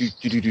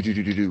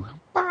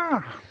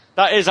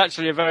 That is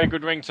actually a very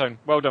good ringtone.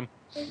 Well done.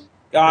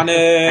 Got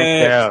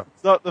it.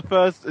 It's not the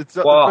first. It's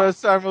not the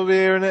first time we'll be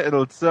hearing it.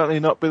 It'll certainly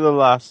not be the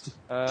last.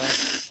 By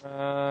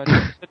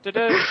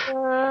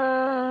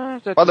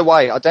the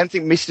way, I don't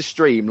think Mr.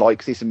 Stream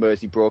likes this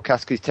emergency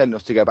broadcast because he's telling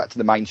us to go back to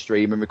the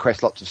mainstream and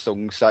request lots of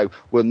songs. So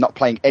we're not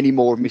playing any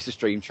more of Mr.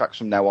 Stream tracks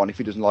from now on if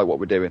he doesn't like what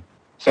we're doing.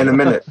 In a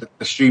minute,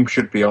 the stream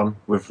should be on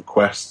with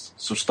requests,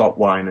 so stop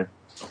whining.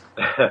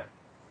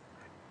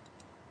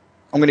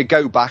 I'm going to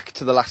go back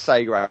to the last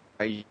Sega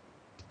Age,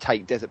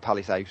 take Desert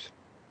Palace out,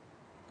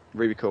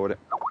 re-record it.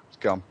 It's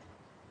gone.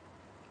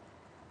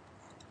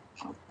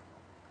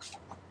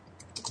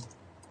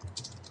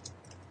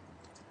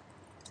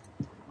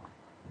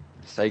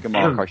 Sega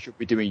Mark, I should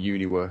be doing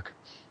uni work,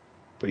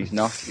 but he's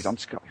not. He's on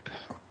Skype.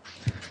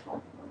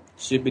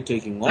 Should be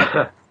taking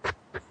what?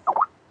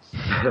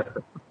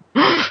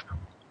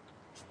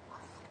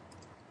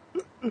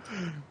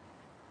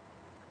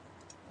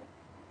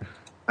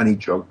 I need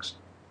drugs.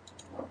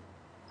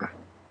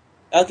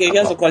 Okay,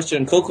 here's a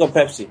question. Coke or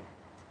Pepsi?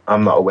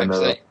 I'm not a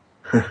winner.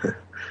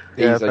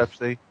 Yeah, Easy.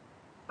 Pepsi.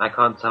 I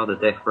can't tell the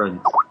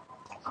difference.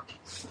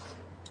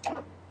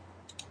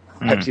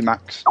 Pepsi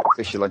Max,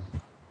 officially.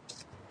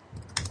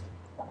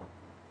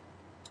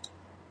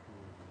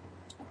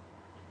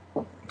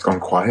 It's gone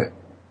quiet.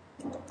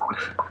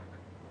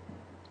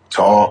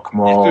 Talk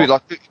more.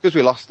 Because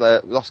we lost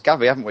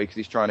Gavi, haven't we? Because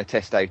he's trying to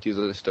test out his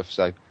other stuff.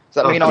 So does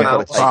that mean I've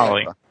got to take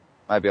over?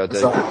 Maybe I do.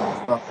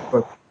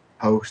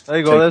 Host. There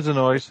you go. There's a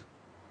noise.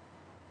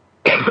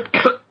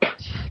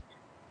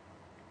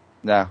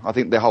 No, I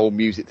think the whole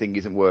music thing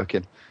isn't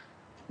working.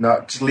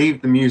 No, just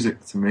leave the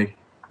music to me.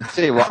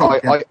 See what?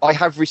 I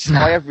have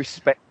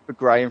respect for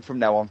Graham from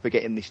now on for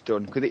getting this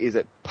done because it is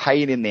a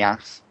pain in the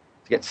ass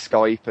to get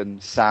Skype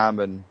and Sam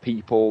and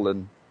people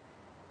and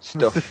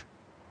stuff.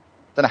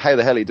 Don't know how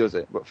the hell he does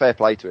it, but fair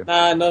play to him.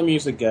 Nah, no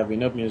music, Gabby.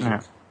 No music.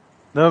 Yeah.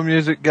 No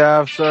music,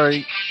 Gav.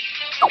 Sorry.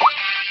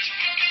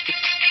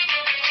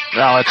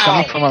 Well, it's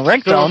coming from a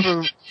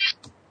ringtone.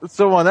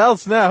 Someone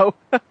else now.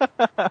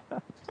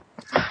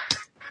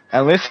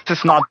 At least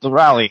it's not the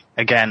rally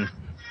again.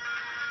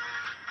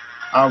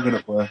 I'll get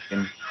it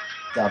working.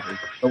 Gabby,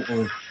 don't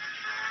worry.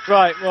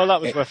 Right, well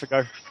that was worth a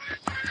go.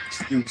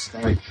 Just use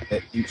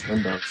Skype, use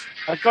Windows.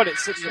 I've got it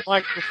sitting in the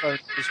microphone.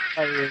 Just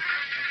playing.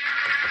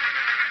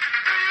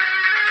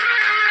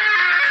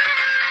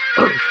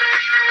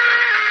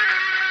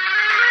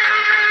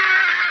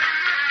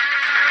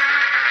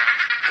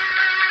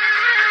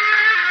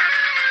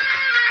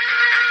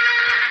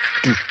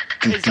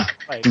 Is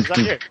that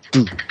you?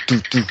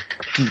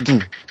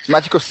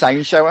 Magical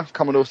Sound Shower,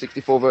 Commodore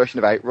 64 version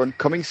of Outrun,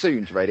 coming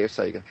soon to Radio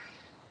Sega.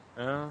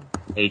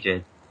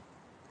 AJ.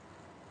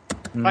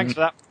 Thanks for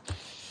that.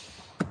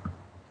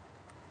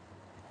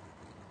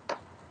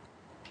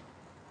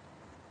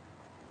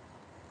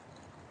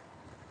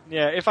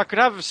 Yeah, if I could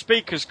have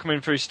speakers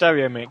coming through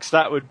stereo mix,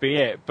 that would be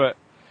it. But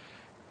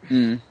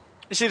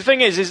You see, the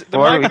thing is the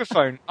Why are we-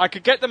 microphone. I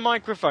could get the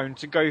microphone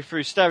to go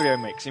through stereo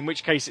mix, in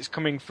which case it's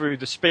coming through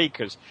the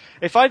speakers.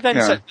 If I then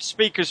Yeah. set the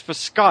speakers for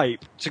Skype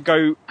to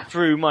go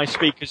through my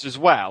speakers as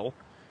well,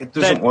 It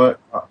doesn't Then-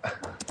 work.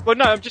 well,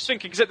 no, I'm just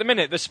thinking because at the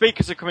minute the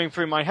speakers are coming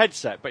through my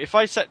headset. But if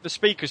I set the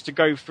speakers to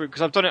go through,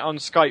 because I've done it on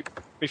Skype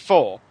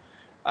before,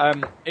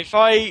 if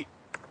I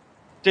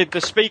did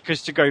the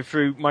speakers to go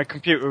through my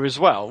computer as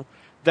well,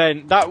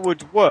 then that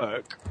would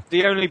work.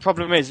 The only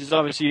problem is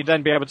obviously you'd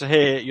then be able to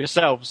hear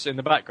yourselves in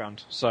the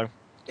background. So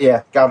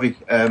Yeah, Gavi.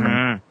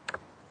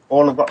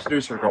 All I've got to do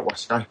is figure out what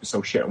Skype is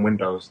so shit on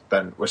Windows.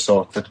 Then we're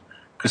sorted.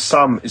 Because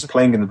Sam is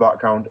playing in the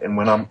background, and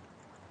when I'm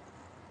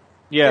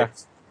yeah,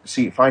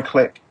 see if I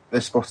click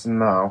this button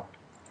now,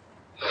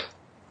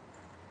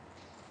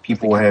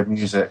 people will hear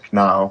music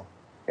now.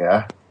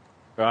 Yeah.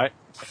 right.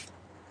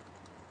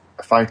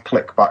 If I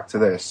click back to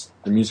this,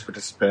 the music will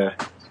disappear.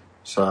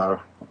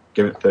 So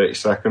give it 30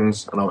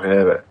 seconds, and I'll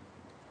hear it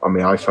on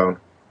my iPhone.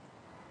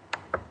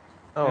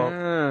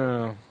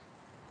 Oh,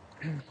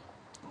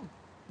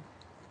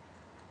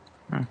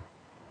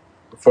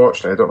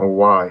 Unfortunately, I don't know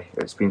why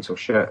it's been so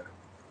shit.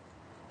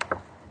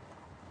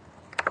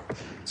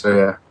 So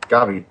yeah,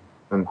 Gavi,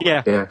 and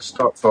Yeah.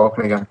 start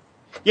talking again.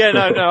 Yeah,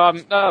 no.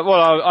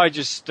 Well, I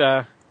just,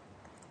 just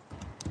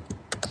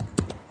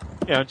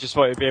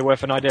thought it'd be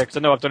worth an idea because I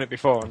know I've done it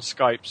before on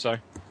Skype. So,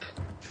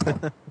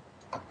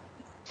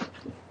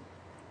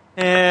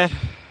 yeah.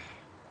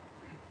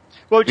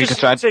 Well, You just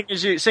can try-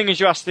 seeing as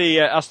you asked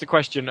the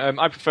question,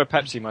 I prefer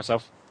Pepsi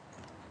myself.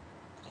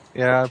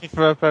 yeah, I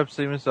prefer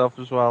Pepsi myself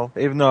as well.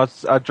 Even though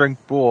I drink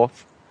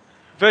both.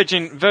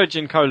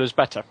 Virgin Cola's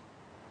better.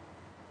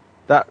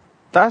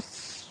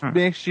 That's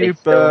makes They you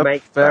still burp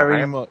make that. I very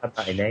haven't much. had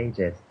that in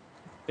ages.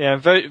 Yeah,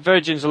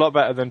 Virgin's a lot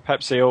better than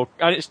Pepsi,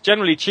 and it's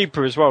generally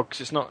cheaper as well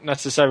because it's not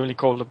necessarily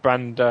called a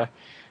brand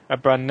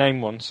name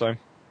one. So,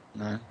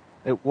 No.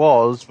 It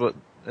was, but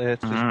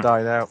it just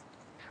died out.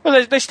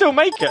 well, they still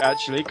make it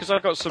actually because I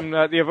got some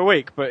the other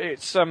week, but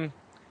it's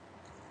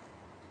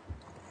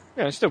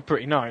it's still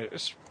pretty nice.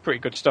 It's pretty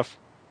good stuff.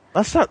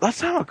 That's how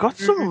I got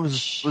some.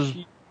 Was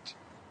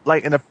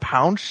like in a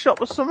pound shop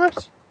or something.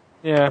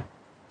 Yeah,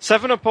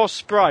 7-Up or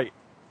Sprite.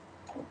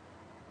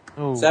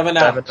 Oh,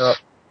 7-Up. 7-Up.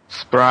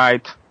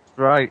 Sprite.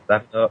 right.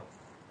 7-Up.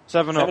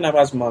 7-Up. 7-Up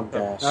has more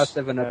gas.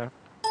 7-Up.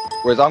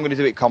 Whereas I'm going to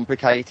do it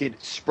complicated.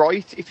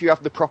 Sprite if you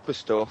have the proper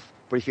stuff,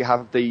 but if you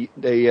have the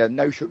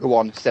no sugar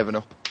one,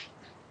 7-Up.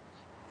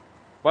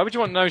 Why would you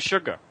want no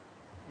sugar?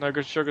 No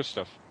good sugar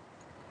stuff.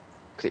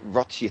 Because it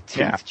rots your teeth,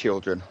 Yeah.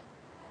 children.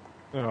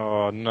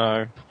 Oh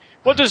no.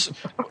 What does?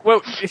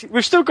 Well,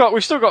 we've still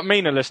got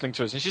Mina listening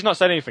to us, and she's not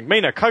said anything.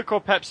 Mina, Coke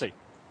or Pepsi?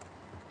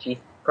 She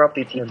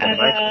probably turned the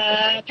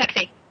microphone.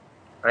 Pepsi.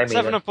 I mean,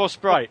 7-Up or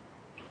Sprite?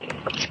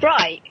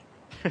 Sprite.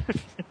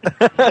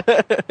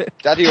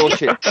 Daddy or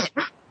chips?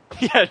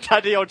 Yeah,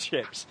 Daddy or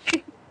chips.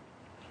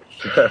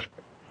 I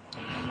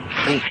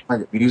think I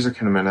get music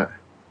in a minute.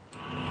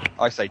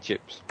 I say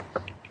chips.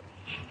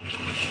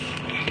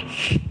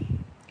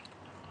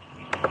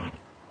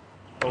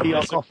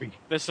 Oh,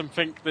 there's some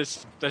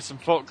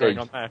thought going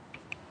on there.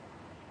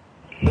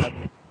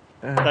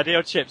 Daddy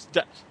or chips?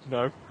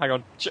 No, hang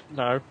on.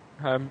 No.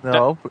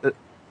 No.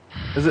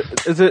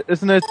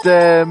 Isn't it,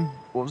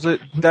 what was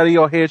it? Daddy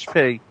or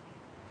HP?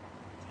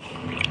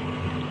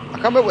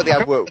 I can't remember what the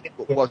advert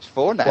was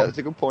for now. That's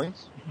a good point.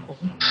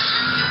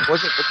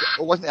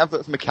 Wasn't the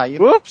advert for McCain?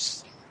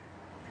 Whoops.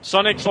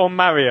 Sonic or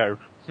Mario?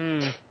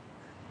 Wrong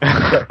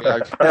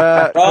Don't stick.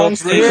 forget, Wrong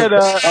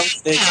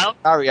stick. Well,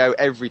 Mario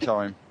every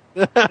time.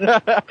 Who's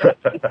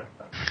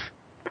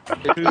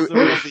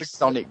Who is this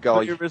Sonic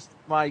guy? Where's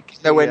Mike?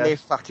 Nowhere here? near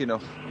fat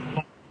enough.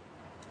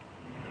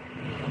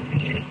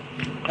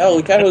 Oh,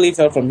 we can't really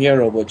tell from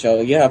here, but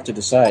you have to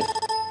decide.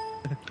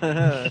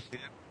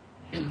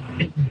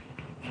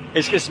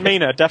 It's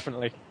Mina,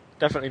 definitely.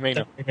 Definitely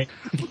Mina.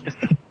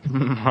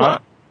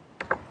 What?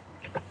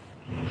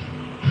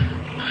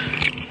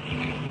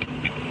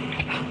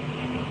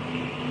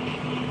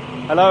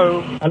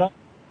 Hello?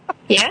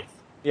 yes?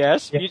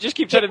 Yes? You just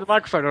keep turning the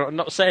microphone on and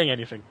not saying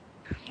anything.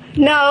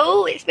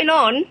 No, it's been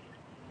on.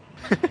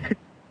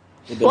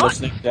 You've been What?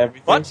 listening to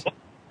everything. What?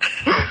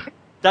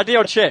 Daddy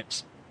or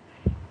chips?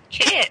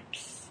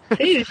 Chips.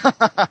 Who's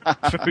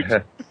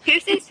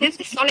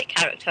this Sonic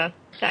character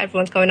that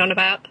everyone's going on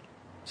about?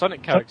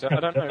 Sonic character? I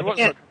don't know. What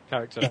Yeah. Sonic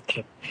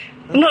character?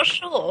 I'm not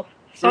sure.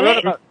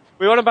 Sonic?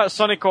 We were on about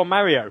Sonic or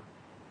Mario.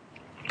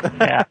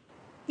 Yeah.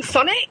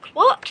 Sonic?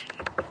 What?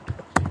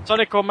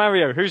 Sonic or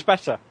Mario? Who's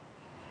better?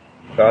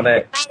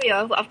 Sonic.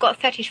 Mario, I've got a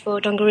fetish for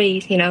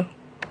dungarees, you know.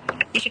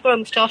 You should grow a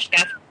moustache,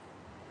 Gav.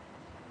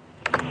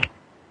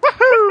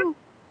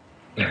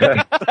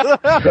 Okay.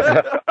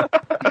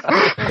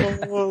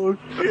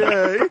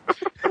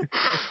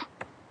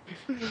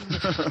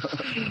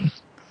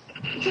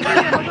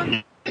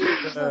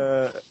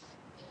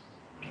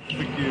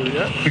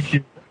 Peculiar.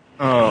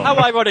 Oh. How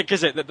ironic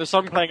is it that the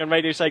song playing on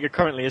Radio Sega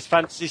currently is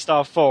Phantasy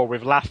Star 4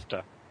 with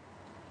laughter?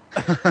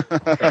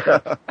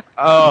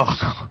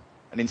 Oh.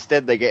 And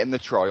instead they get in the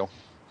trial.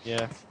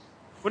 Yeah.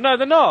 Well, no,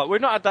 they're not.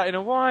 We've not had that in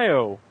a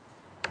while.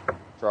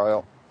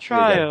 Trial.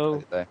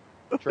 Trial. There.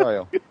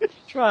 Trial.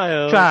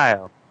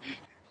 Trial.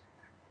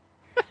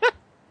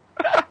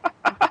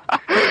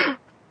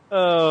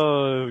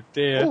 Oh,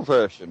 dear. Full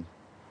version.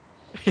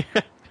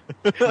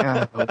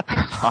 Oh,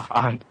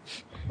 God.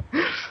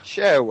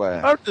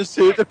 Shareware. I'm just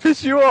here to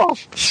piss you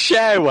off.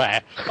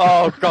 Shareware.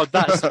 Oh, God,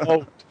 that's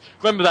old.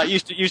 Remember that?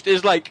 Used to, it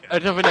was like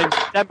another name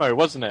for demo,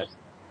 wasn't it?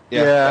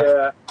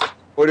 Yeah.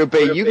 Or it'll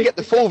be, you can get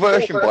the full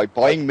version by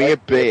buying me a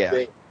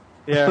beer.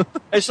 Yeah.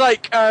 It's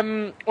like,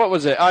 what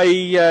was it?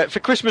 For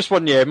Christmas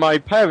one year, my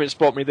parents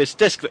bought me this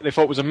disc that they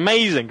thought was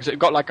amazing because it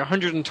got like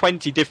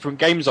 120 different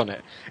games on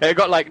it. It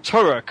got like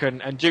Turok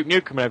and Duke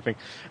Nukem and everything.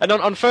 And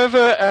on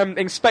further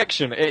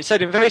inspection, it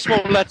said in very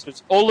small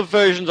letters, all the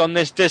versions on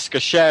this disc are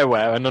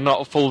shareware and are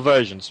not full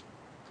versions.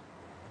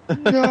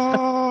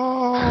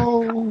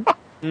 No.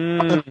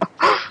 Here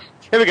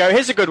we go.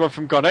 Here's a good one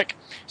from Gonic.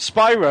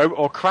 Spyro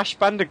or Crash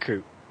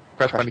Bandicoot?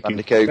 Crash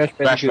Bandicoot.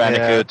 Crash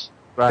Bandicoot.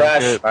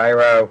 Crash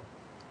Spyro.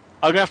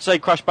 I'm gonna have to say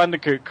Crash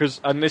Bandicoot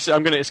because, and this,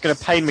 it's gonna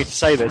pain me to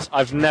say this.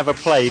 I've never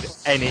played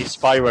any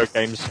Spyro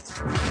games.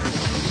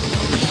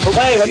 Oh,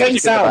 wait, we're getting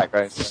sound.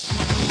 Me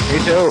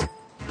too.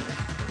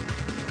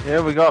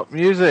 Yeah, we got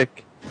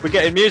music. We're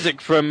getting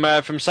music from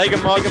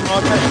Sega Maga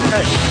Maga.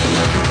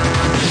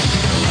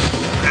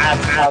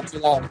 Ah, too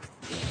long.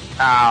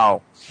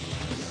 Ow.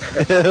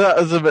 That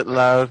was a bit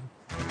loud.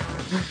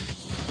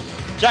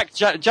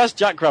 Jazz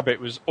Jackrabbit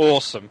was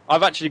awesome.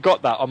 I've actually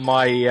got that on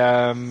my.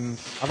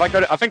 Have I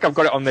got it? I think I've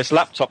got it on this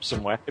laptop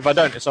somewhere. If I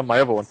don't, it's on my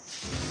other one.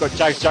 Got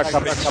Jazz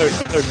Jackrabbit 2.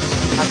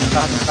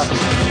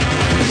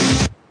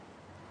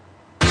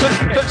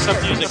 Put some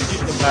music.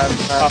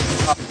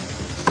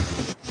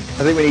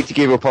 I think we need to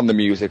give up on the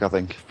music, I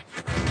think.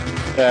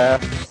 Yeah,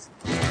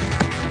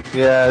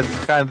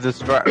 it's kind of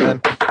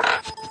distracting.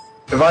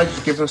 Have I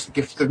just given us the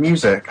gift of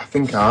music? I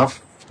think I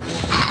have.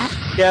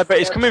 Yeah, but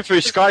it's coming through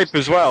Skype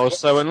as well,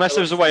 so unless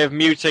there's a way of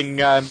muting...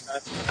 You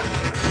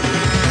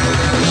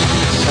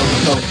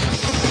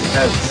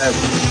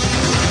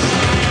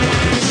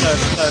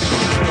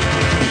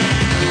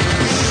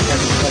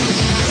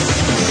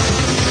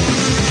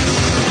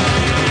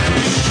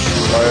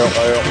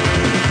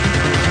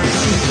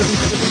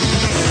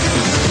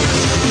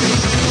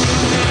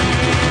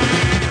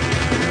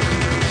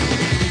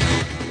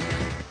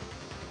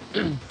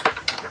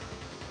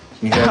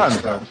hear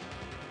that?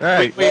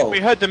 Right. We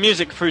heard the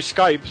music through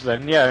Skype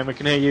then, yeah, and we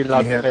can hear you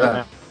loud and clear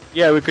now.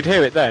 Yeah, we could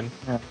hear it then.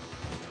 Yeah.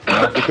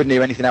 We couldn't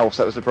hear anything else,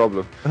 that was the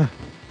problem.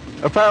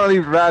 Apparently,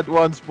 Rad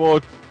wants more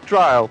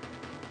trial.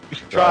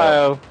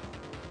 Trial.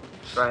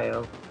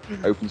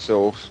 Open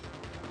source.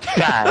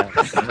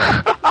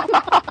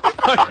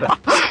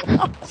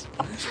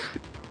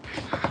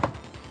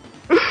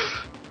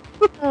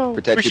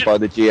 Protected by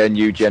the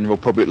GNU General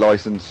Public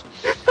License.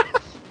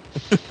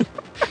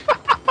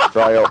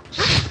 Trial.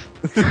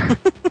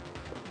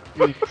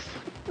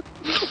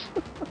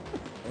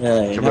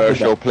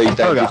 Commercial, please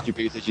don't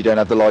distribute it, you don't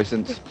have the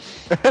license.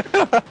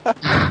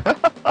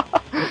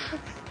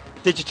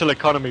 Digital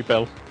economy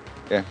bill.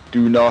 Yeah.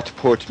 Do not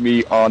put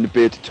me on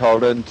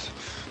BitTorrent.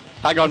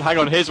 Hang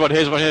on, here's one.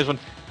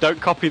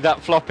 Don't copy that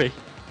floppy.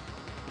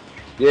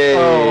 Yay!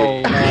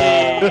 Oh,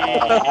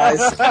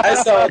 I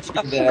saw what you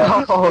did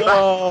there.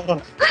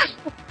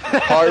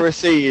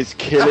 Piracy is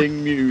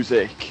killing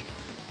music.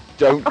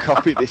 Don't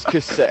copy this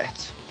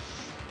cassette.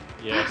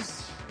 Yes.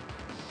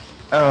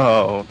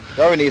 Oh.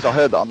 The irony is I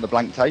heard that on the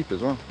blank tape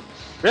as well.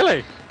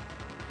 Really?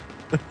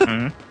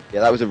 Yeah,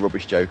 that was a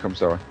rubbish joke, I'm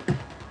sorry.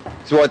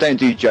 So I don't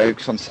do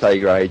jokes on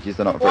Sega Ages,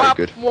 they're not very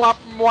good. Fail!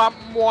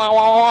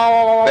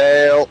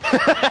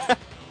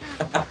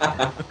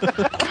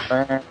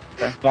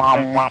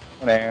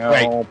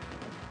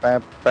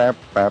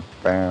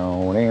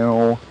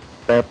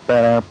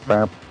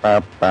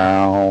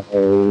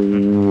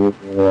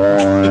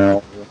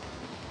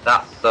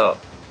 That sucks.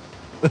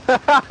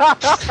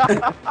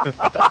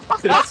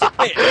 That's a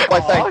bit. Why,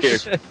 thank you.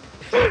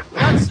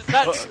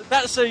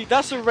 That's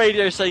a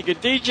Radio Sega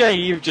DJ.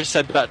 You've just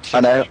said that to. I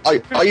know.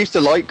 I used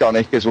to like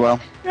Gonic as well.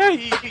 Yeah,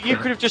 you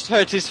could have just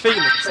hurt his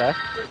feelings there.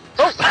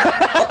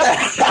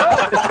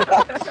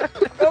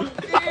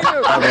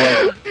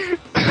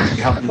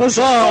 What's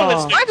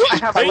up?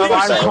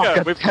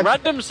 With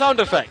random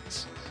sound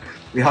effects.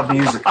 We have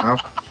music now.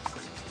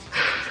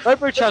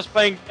 RoboChav's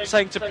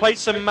saying to play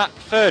some Matt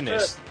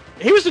Furnace.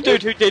 He was the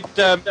dude who did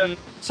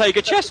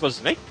Sega Chess,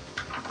 wasn't he?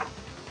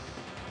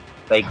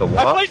 Sega I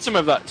what? played some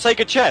of that.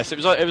 Sega Chess. It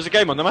was a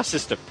game on the Master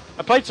System.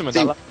 I played some of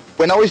that.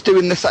 When I was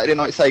doing the Saturday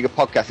Night Sega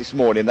podcast this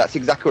morning, that's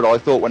exactly what I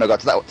thought when I got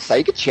to that.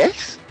 Sega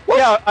Chess? What?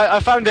 Yeah, I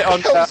found it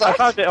on. What the hell was I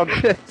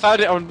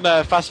found it on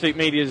Fast Feet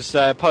Media's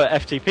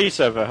FTP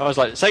server. I was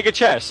like, Sega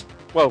Chess.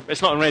 Well,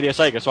 it's not on Radio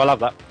Sega, so I'll have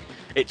that.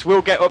 It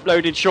will get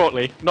uploaded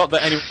shortly. Not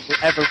that anyone will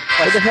ever.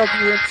 Why the hell do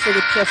you want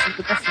Sega Chess with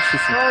the Master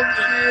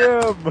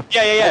System?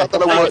 Yeah. I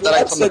don't know what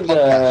that's on the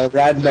podcast.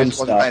 Random I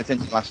wasn't paying stuff.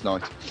 attention last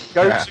night.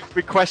 Go to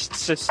request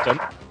system.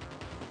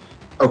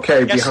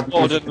 Okay, we Yes, have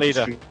Lord music and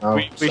leader. on the stream now,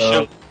 We so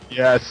shall.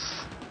 Yes.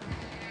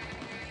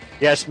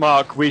 Yes,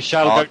 Mark, we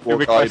shall Mark go to the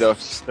will guide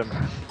request us. system.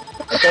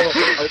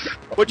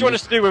 What do you want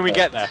us to do when we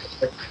get there?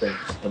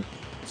 And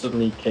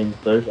suddenly came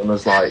through, and I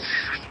was like,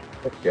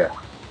 yeah.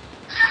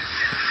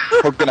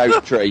 Hug an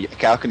oak tree. A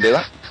cow can do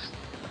that.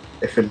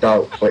 If in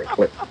doubt, click.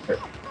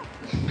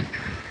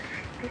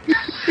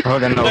 Oh,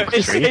 then No, no.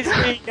 it's the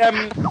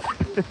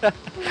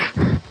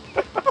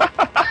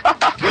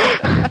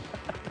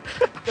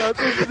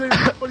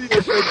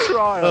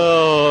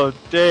Oh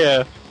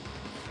dear.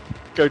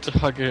 Go to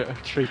hug a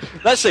tree.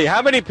 Let's see,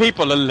 how many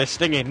people are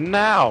listening in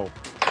now?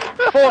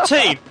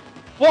 14.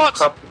 What?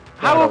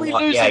 How are we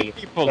losing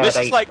people? This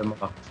is like.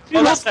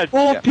 Well, that's a-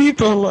 More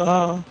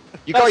people.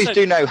 You That's guys it.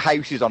 do know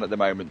House is on at the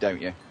moment,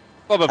 don't you?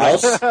 Probably.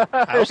 House?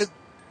 House.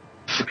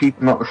 The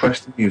people not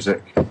requesting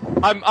music.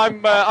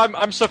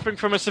 I'm suffering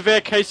from a severe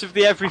case of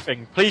the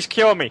everything. Please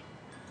cure me.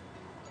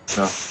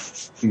 No.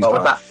 What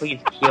was that?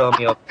 Please cure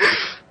me up.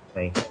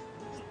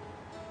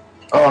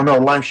 Oh no,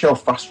 Live Show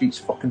Fast Feet's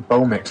fucking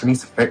phone mix. I need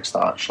to fix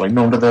that actually.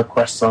 None of the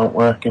requests aren't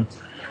working.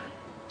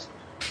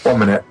 1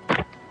 minute.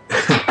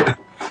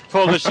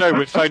 For the show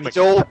with phone It's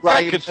all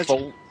Graham's Records.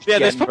 fault. Yeah,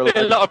 there's probably a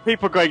generally. lot of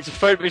people going to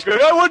phone me going,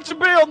 I want to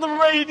be on the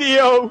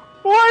radio!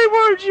 Why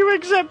won't you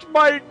accept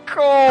my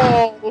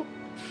call?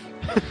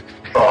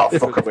 Oh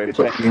This fuck, is I've weird.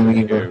 put you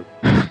in the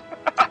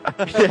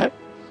Yeah.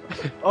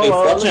 Wait,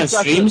 4chan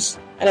streams?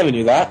 I never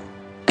knew that.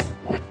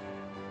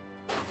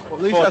 Well,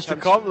 at least that's a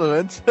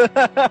compliment. I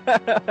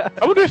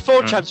wonder if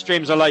 4chan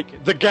streams are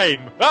like, the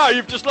game. Ah,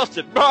 you've just lost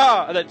it.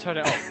 Ah, and then turn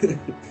it off.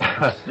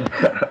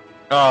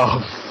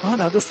 Oh.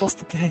 No, I just lost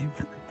the game.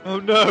 Oh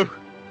no.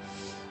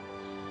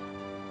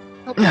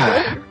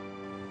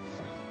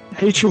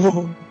 Hate you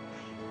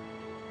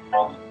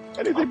all.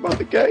 Anything but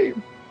the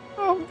game.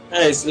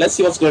 Anyways, let's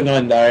see what's going on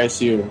in the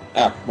RSU.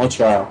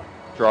 Montreal.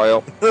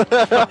 Trial.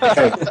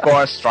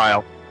 Forest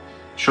trial.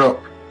 Shut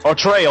up. Or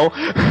trail.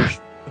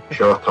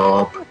 Shut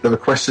up. The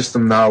request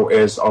system now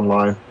is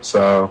online,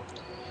 so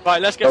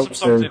Right, let's get some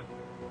songs in.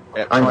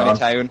 Yeah, Hang on.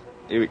 Chinatown.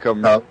 Here it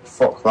comes. no,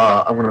 fuck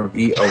that. I'm gonna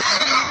eat a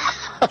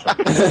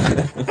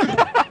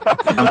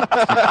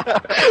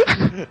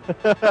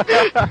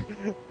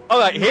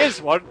Alright,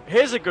 here's one.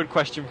 Here's a good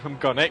question from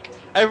Gonick.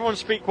 Everyone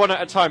speak one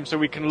at a time so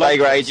we can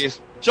Tiger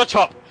Ages. Shut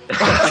up!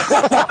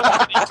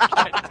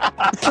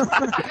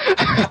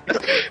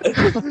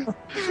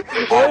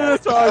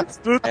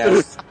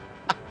 Yes.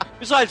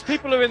 Besides,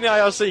 people who are in the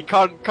IRC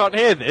can't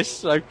hear this,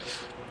 so...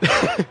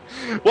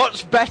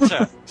 What's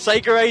better,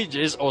 Sega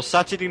Ages or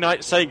Saturday Night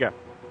Sega?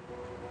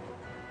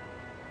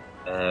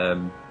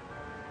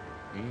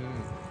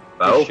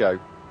 This show.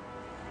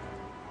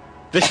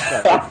 This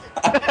show.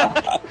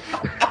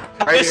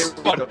 This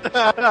one.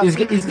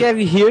 Is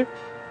Gary here?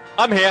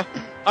 I'm here.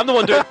 I'm the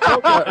one doing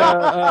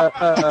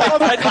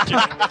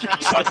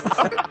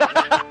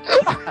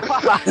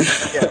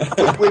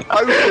Yeah, we're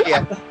both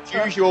here.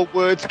 Choose your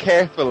words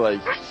carefully.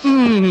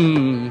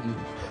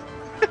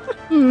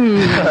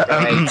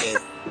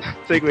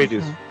 Sega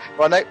Ages.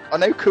 Well, I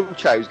know Cool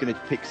Chow's going to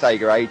pick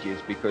Sega Ages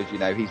because, you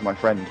know, he's my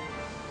friend.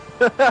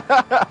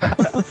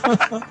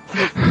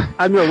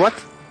 I'm your what?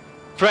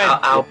 Friend.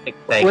 I'll pick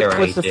Sega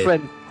What's the Ages.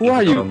 friend? Who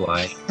are you?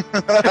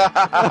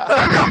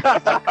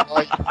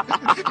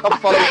 Come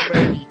follow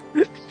me.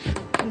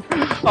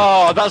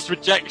 Oh, that's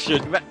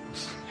rejection.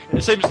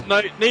 It seems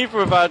none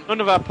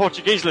of our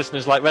Portuguese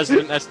listeners like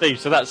Resident SD,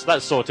 so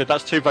that's sorted.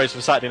 That's 2 votes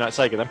for Saturday Night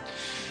Sega then.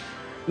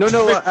 No,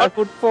 I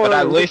put for. But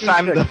at least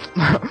I'm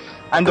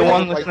the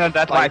one listener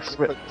that likes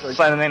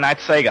Saturday Night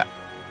Sega.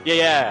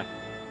 Yeah.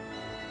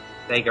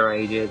 Sega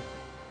Ages.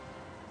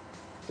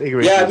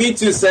 Yeah, me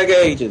too, Sega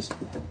Ages.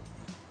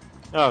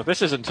 Oh,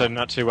 this isn't turning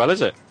out too well,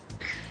 is it?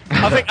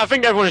 I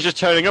think everyone is just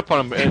turning up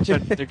on them,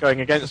 going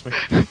against me.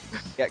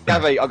 Yeah,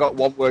 Gavi, I got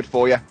one word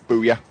for you.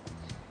 Booyah.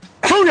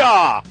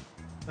 Booyah!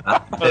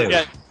 Two.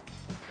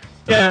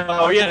 Yeah.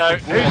 Oh, you know,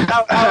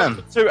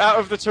 out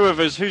of the two of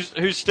us,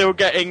 who's still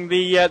getting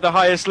the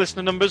highest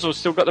listener numbers or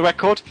still got the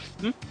record?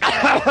 Do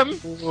I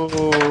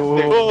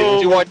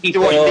need to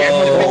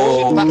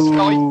last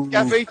night,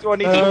 Gavi? Do I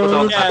need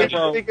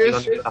to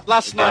figures?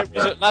 Last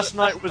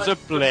night was a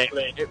blip.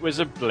 It was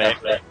a blip.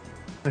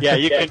 Yeah,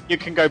 you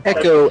can go.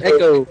 Echo.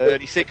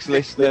 36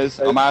 listeners.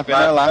 I'm having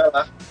a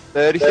laugh.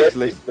 36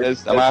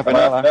 listeners. I'm having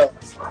a laugh.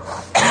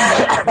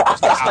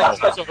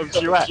 That's sort of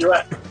duet.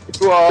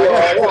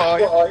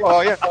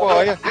 Why?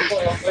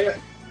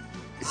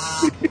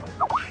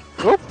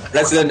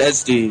 Resident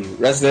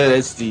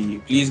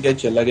SD, please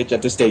get your luggage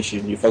at the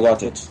station. You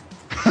forgot it.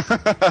 Hey,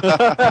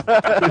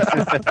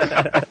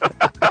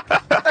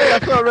 I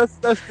thought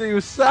Rusty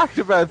was sacked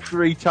about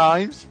 3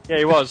 times. Yeah,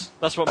 he was.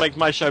 That's what makes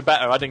my show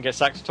better. I didn't get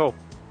sacked at all.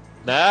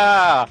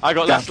 Nah, I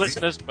got less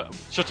listeners, but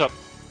shut up.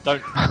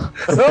 Don't.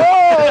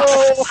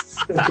 Oh!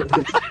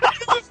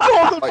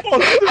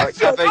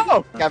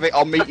 Gavi,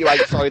 I'll meet you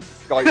outside the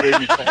Sky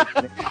Room.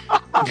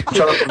 I'm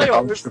trying to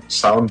bounce the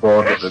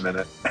soundboard at the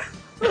minute.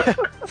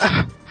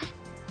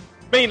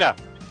 Mina,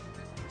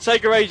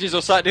 Sega Ages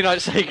or Saturday Night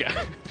Sega?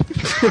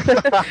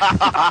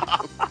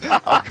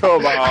 Oh,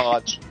 come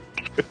on.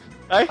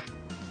 Hey?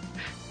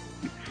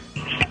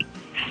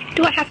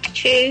 Do I have to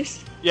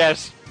choose?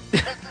 Yes. The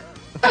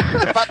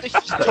fact that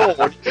she's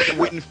torn is a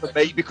win for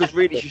me, because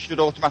really she should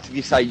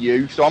automatically say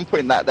you, so I'm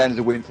putting that down as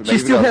a win for me. She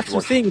still has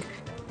to think.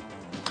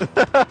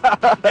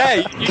 Yeah,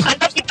 you I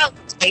love you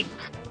both, mate.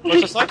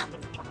 what's this like?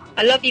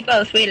 I love you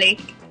both, really.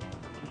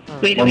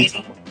 Really.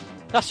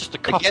 That's just a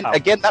cop out.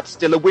 Again, that's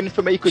still a win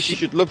for me, because she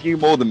should love you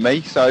more than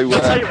me, so...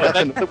 I'll tell you what,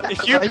 then,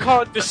 if you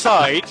can't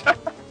decide...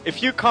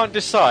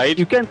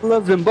 You can't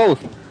love them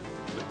both.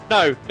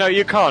 No,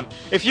 you can't.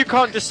 If you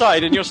can't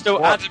decide and you're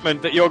still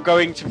adamant that you're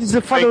going to... He's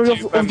the father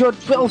of your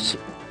 12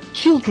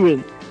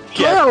 children.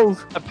 Yeah.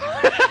 12!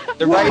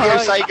 The Radio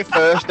Sega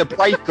first, the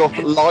breakup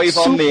live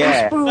on the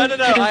air. No,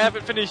 I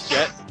haven't finished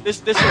yet.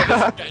 This will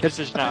get a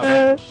decision out of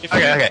it. If you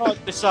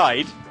can't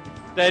decide,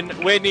 then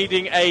we're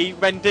needing a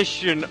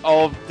rendition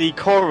of the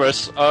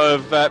chorus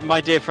of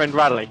My Dear Friend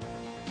Rally.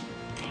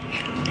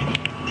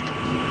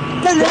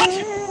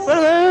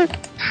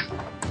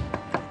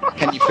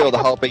 Can you feel the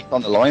heartbeat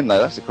on the line, though?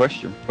 That's the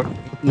question.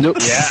 Nope.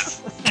 Yeah.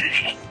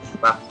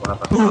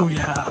 Oh,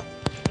 yeah.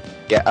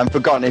 Yeah, and for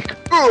Gonic...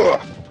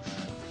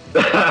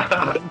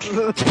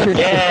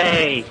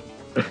 Yay!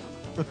 So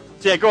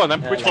yeah, go on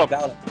then. Which one?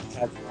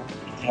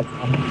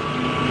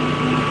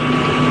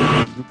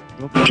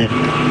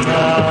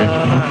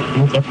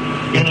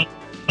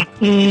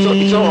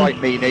 It's alright,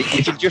 Meanie.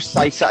 You can just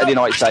say Saturday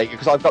Night Sega,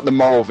 because I've got the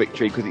moral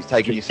victory, because it's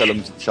taken you so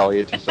long to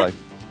decide, so...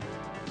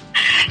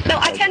 No,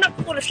 I tend not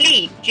to fall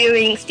asleep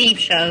during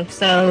Steve's show,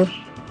 so...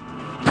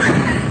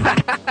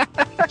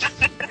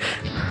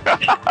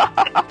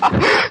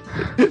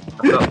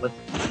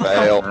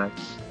 Fail.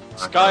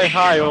 Sky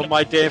High or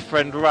My Dear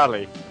Friend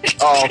Rally?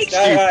 Oh,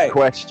 stupid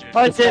question.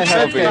 My dear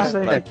friend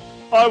Obviously. Rally.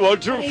 I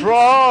want to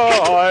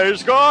fly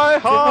sky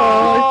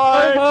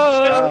high,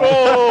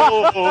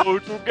 go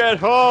to get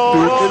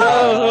home.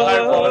 I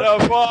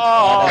want to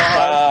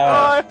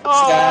fly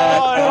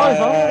sky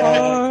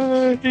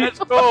high. Let's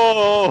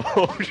go.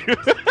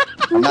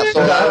 And that's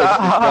all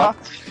that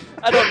is.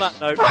 And on that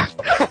note,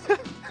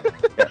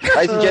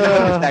 Ladies and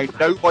gentlemen, there's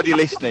now nobody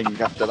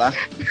listening after that.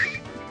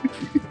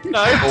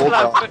 no,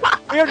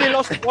 we only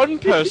lost one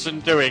person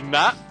doing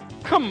that.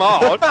 Come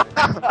on.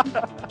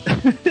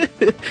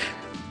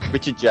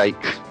 Richard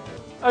Jakes.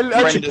 Friend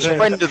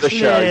of the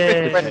show.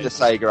 Yeah. Friend of the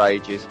Sega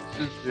Ages.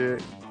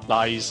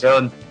 Lies.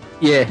 Done.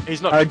 Yeah,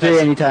 He's not I'll do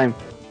it anytime.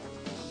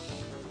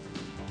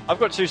 I've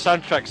got 2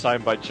 soundtracks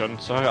signed by John,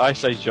 so I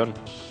say John.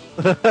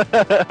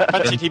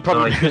 Granted,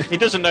 he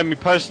doesn't know me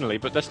personally,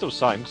 but they're still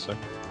signed, so.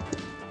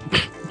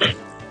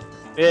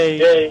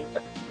 Yay.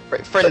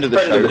 Friend of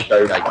the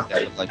show.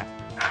 Definitely.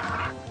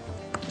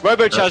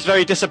 RoboChar's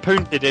very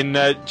disappointed in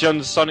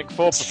John's Sonic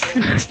 4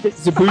 performance.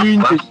 That's still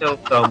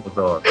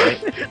Dumbledore,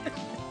 right?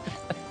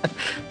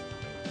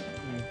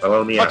 Well,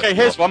 only Okay,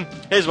 here's one.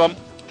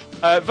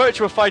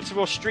 Virtua Fighter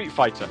or Street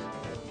Fighter?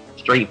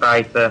 Street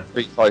Fighter.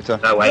 Street Fighter.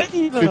 No, wait.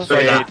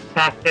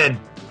 Tekken.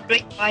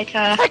 Street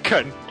Fighter.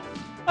 Tekken?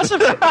 That's a...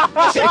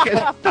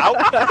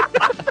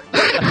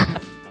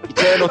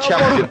 Eternal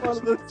champion. One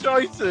of the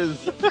choices.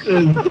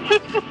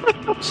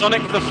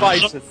 Sonic the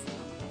Fighter.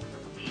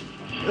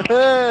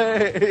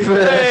 Hey!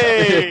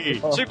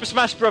 Hey! Super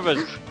Smash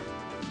Brothers.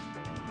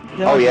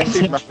 Oh yeah,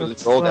 Super Smash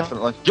Bros. Brawl,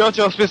 definitely.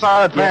 JoJo's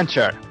Bizarre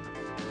Adventure.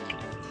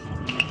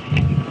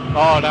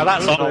 Oh, now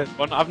that's an old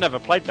one. I've never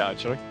played that,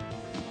 actually.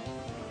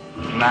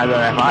 Neither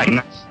have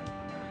I.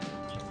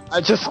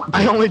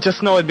 I only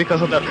just know it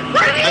because of the...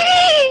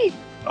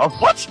 Oh,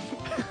 what?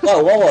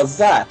 Oh, what was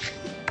that?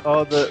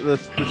 Oh, the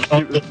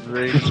stupid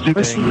ring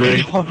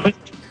thing.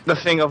 The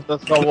thing of the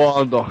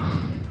Sawaldo.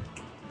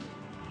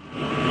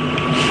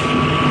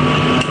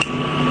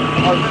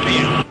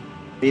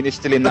 Ian is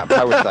still in that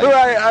power state.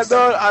 Right,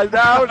 I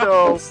now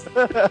know.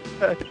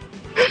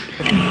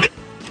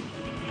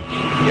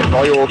 Yeah,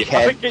 Roy or I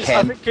Ken.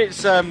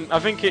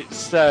 think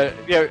it's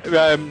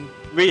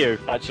Ryu,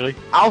 actually.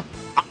 Ow.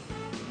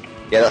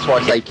 Yeah, that's why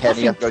I say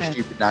Kenny. I've got a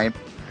stupid name.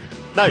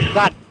 No,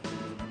 that.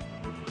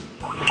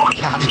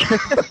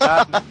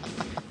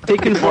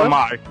 Taken for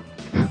Mark.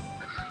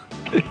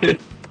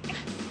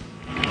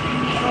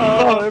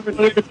 Oh,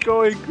 everything's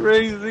going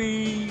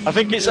crazy. I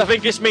think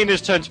it's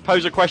Mina's turn to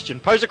pose a question.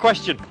 Pose a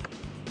question.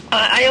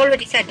 I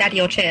already said Daddy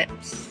or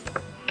Chips.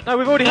 No,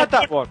 we've already had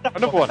that one.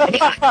 Another one.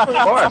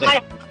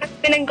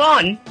 I've been and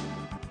gone.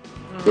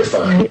 We're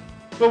fine.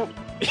 Well, well,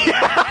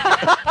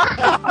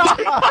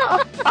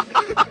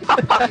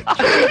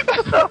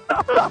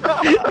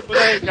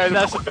 there you go.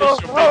 That's official.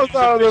 Oh,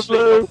 down the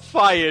blue.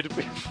 Fired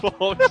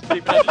before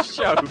we made the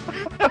show.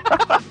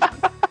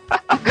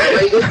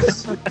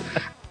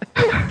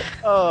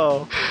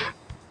 Oh.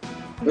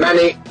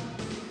 Manny.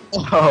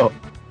 Oh.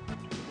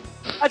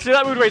 Actually,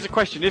 that would raise a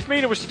question. If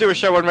Mina was to do a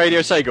show on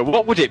Radio Sega,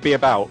 what would it be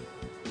about?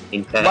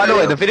 By the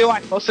way, the video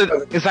I posted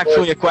is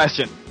actually a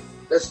question.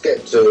 Let's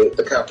get to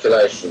the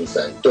calculations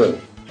then.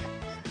 Done.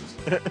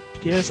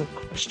 Here's a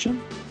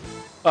question.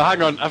 Oh,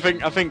 hang on. I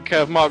think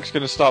Mark's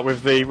going to start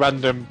with the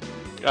random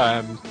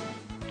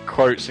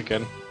quotes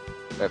again.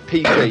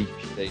 PC.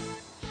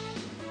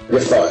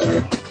 We're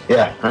fine.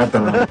 Yeah, I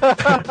don't know.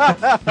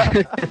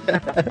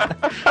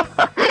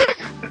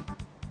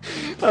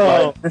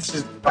 Oh, This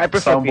is I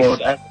prefer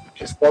soundboard.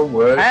 It's one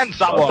word. And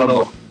someone. I don't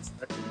know.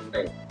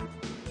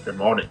 Good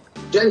morning.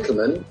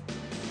 Gentlemen,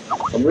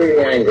 I'm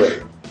really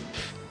angry.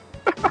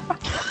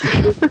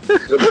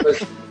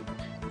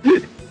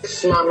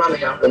 This is my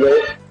money up the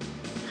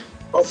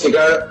wall. Off you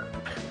go.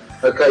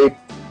 Okay.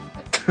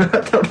 I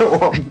don't know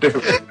what I'm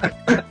doing.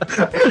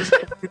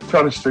 I'm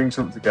trying to string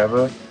something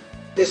together.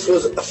 This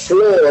was a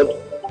flawed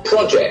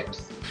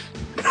project.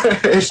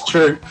 It's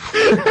true.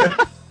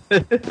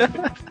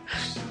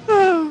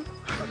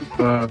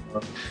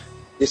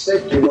 You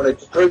said you wanted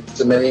to prove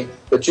to me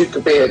that you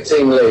could be a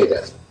team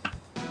leader.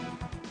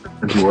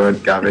 Good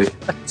word, Gabby.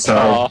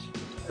 So,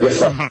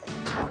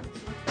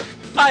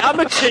 I'm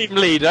a team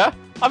leader.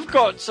 I've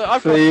got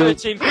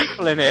 13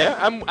 people in here,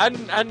 and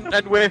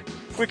we're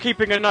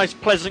keeping a nice,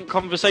 pleasant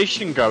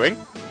conversation going,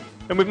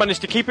 and we've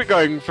managed to keep it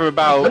going for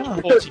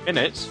about 40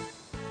 minutes.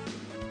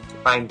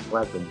 Fine,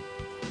 pleasant.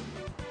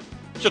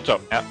 Shut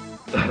up. Yeah.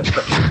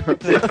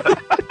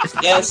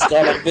 Yes,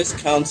 Donald, this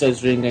counts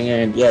as ringing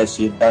in. Yes,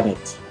 you've done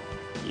it.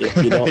 You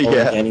don't owe me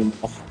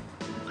anymore.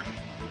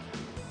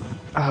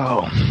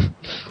 Oh.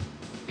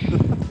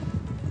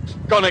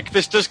 Gonic,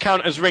 this does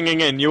count as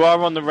ringing in. You are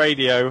on the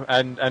radio,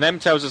 and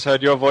M-Tails has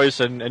heard your voice,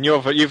 and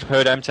you've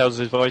heard M-Tails'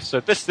 voice, so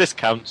this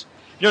counts.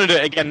 If you want to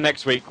do it again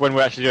next week when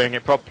we're actually doing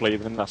it properly,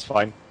 then that's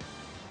fine.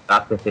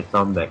 That's if it's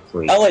on next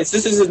week. Oh wait,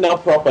 this is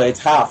not proper, it's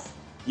half.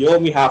 You owe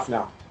me half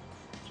now.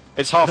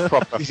 It's half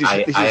proper.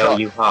 I owe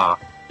you half.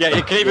 Yeah,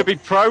 it can either be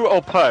pro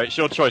or per. It's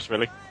your choice,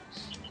 really.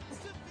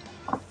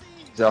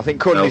 So I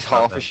think calling this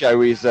half a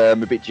show is a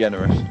bit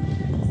generous.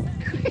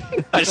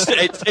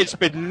 It's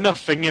been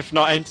nothing if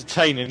not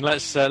entertaining.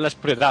 Let's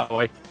put it that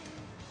way.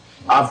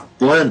 I've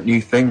learnt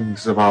new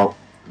things about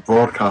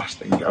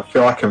broadcasting. I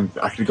feel like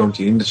I could go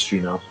into the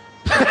industry now.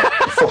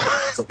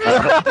 You're going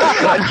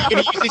to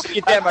use this for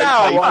your demo tape,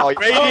 are you?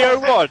 Radio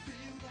 1.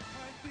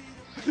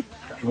 I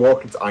can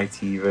walk into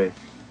ITV.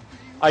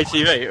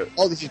 ITV?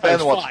 Oh, this is better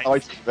than what's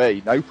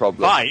ITV, no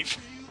problem. 5?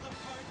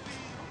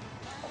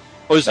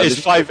 Or is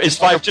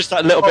 5 just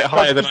that little bit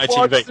higher than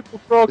ITV?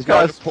 There's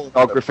no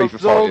pornography for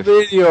 5.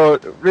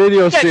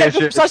 Radio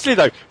station. Precisely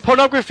though.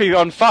 Pornography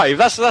on 5,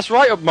 that's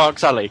right up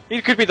Mark's alley.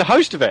 He could be the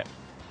host of it.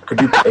 Could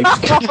be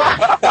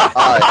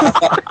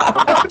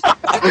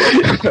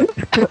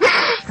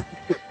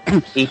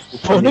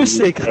For no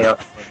sake.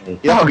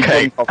 Yeah,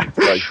 okay.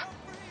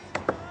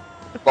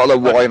 Bottle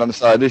of wine on the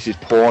side. This is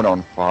porn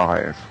on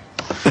 5.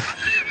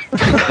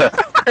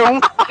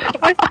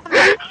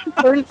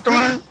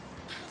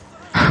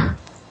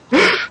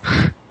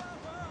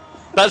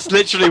 That's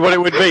literally what it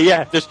would be,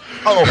 yeah. Just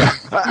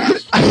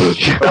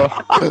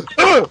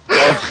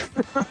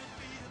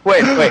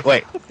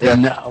Wait. Yeah.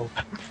 No.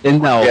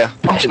 Yeah.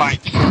 Oh my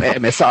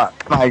MSR.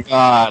 My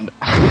God.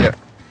 Yeah.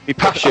 Be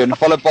Passion,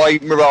 followed by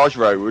Mirage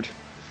Road.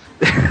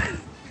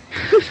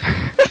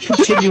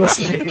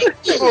 Continuously.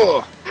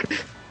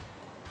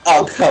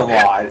 Oh, come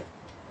on.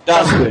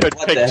 That's a good. good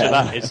What the picture, hell?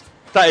 that is.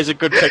 That is a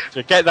good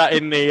picture. Get that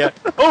in the...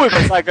 Oh, we've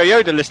got Psycho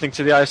Yoda listening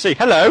to the IFC.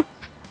 Hello.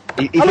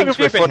 He How long thinks have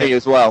you we're been funny here?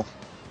 as well.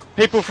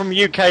 People from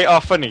UK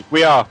are funny.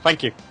 We are.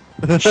 Thank you.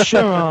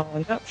 Sure.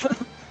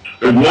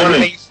 Good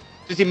morning.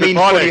 Does he mean Good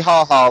morning. funny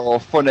ha-ha or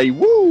funny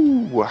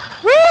woo?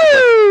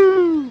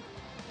 Woo!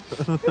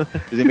 Does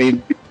he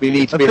mean we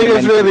need to I be... think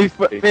it's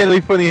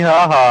really funny,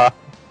 haha.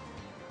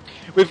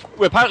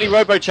 Apparently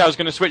RoboChow's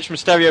going to switch from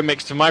stereo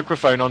mix to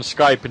microphone on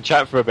Skype and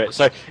chat for a bit.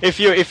 So if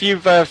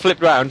you've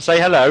flipped round, say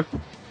hello.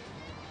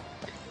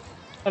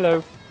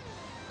 Hello.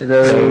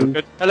 Hello.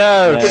 Good.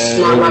 Hello. This is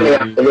my money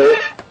up the wall.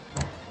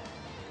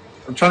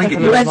 I'm trying to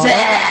get you. That's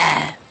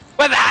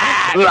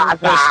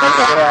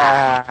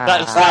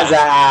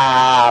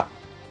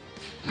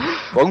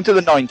Welcome to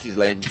the 90s,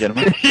 ladies and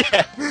gentlemen.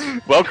 yeah.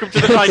 Welcome to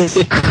the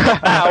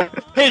 90s. Now,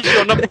 here's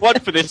your number 1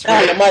 for this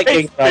week. The mic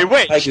It's is crap.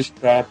 Bewitched. Mic is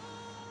crap.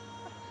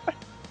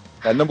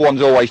 Number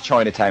one's always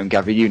Chinatown,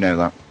 Gavin, you know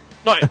that.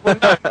 No,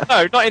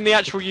 not in the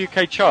actual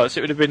UK charts.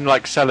 It would have been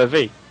like C'est la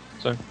vie.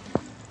 So.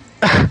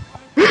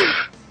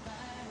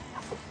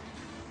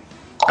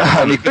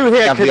 If you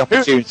have the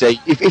opportunity,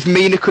 if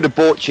Mina could have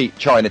bought cheap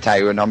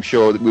Chinatown, I'm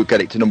sure that we'll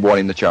get it to number 1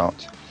 in the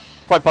charts.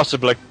 Quite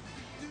possibly.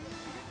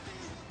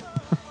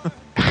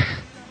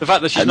 The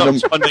fact that she's not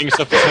responding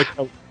stuff is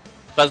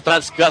so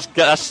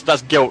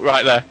that's guilt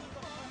right there.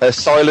 Her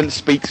silence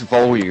speaks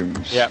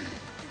volumes. Yeah.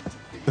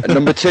 At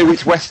number 2,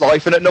 it's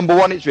Westlife, and at number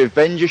 1, it's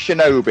Revenge of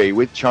Shinobi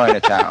with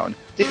Chinatown.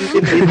 It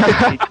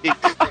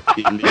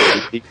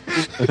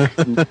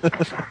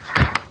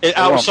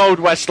outsold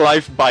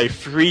Westlife by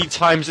 3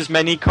 times as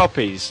many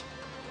copies.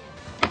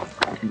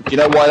 Do you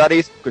know why that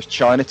is? Because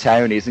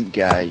Chinatown isn't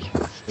gay.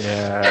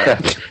 Yeah.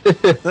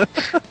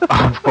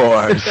 Of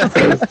course.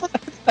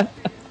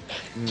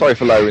 Sorry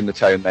for lowering the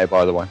tone there,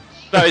 by the way.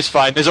 No, it's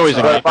fine. There's always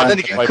a But I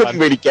think it couldn't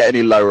really get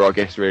any lower, I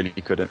guess, really.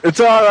 You couldn't.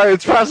 It's alright,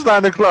 it's past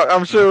 9 o'clock.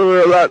 I'm sure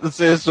we're allowed to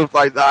say stuff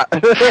like that.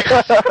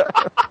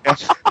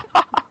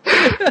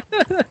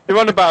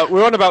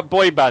 we're on about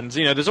boy bands.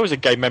 You know, there's always a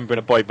gay member in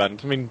a boy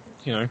band. I mean,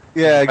 you know.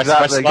 Yeah,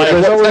 exactly.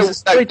 There's always a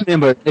straight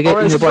member. I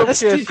was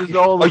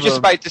just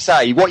about to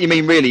say, what you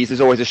mean really is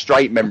there's always a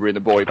straight member in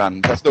the boy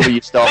band. That's not where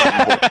you start.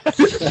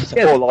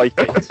 More like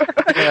it.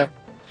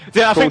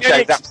 Yeah, I think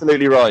Jake's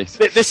absolutely right.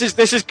 This is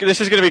going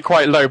to be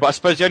quite low, but I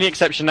suppose the only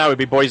exception now would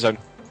be Boyzone.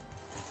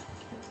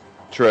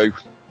 True.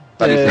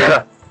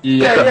 Yeah.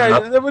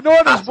 There were no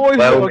others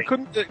Boyzone.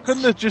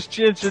 Couldn't have just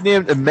changed the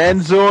name to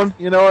Men's Zone?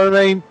 You know what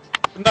I mean?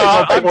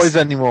 No, it's not boys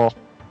anymore.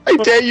 How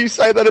dare you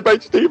say that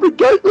about Stephen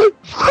Gately?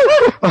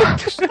 I'm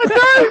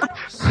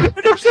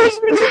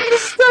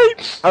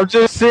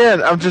just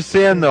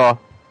saying though.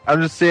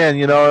 I'm just saying,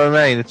 you know what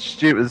I mean? It's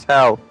stupid as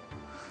hell.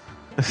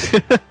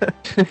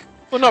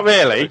 Well, not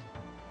really.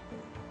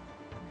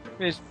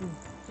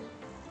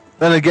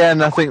 Then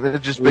again, I think they're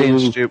just being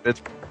stupid.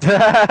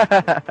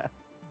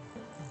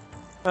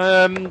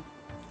 Well,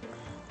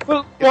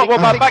 what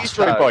about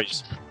Backstreet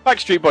Boys?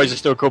 Backstreet Boys are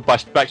still called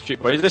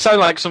Backstreet Boys. They sound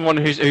like someone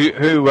who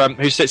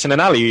sits in an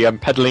alley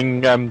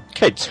peddling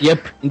kids.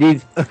 Yep,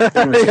 indeed.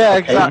 Yeah,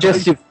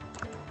 exactly.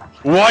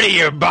 What are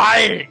you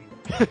buying?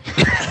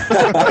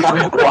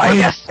 What are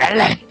you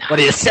selling? What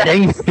are you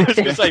selling? I was going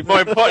to say,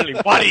 more importantly,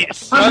 what are you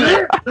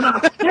selling?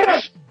 Like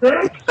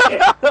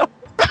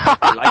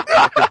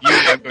that, you,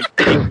 I'm going to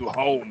take you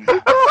home.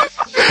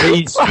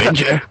 Please,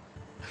 stranger.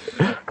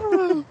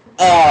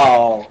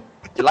 Oh.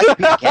 Do you like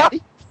pink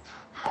candy?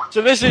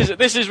 So this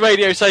is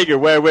Radio Sega,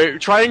 where we're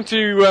trying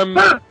to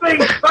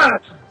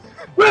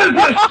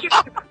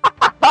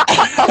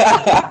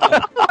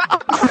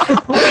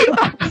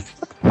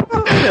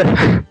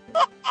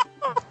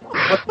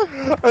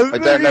I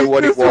don't know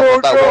what that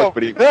was,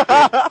 but it was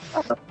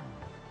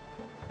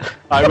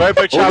Hi,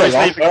 RoboChow is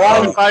leaving.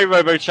 Hi,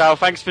 RoboChow.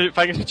 Thanks for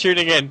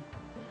tuning in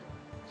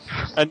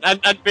and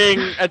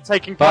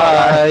taking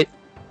part.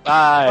 Bye.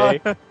 Bye.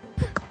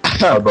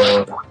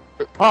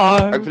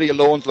 Bye. Hopefully your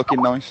lawn's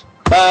looking nice.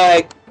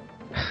 Bye.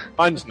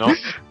 Mine's not.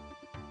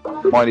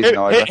 Mine is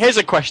nice. Here's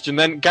a question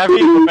then, Gavin,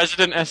 the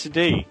resident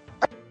SD.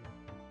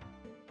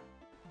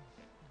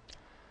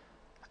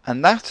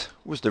 And that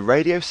was the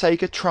Radio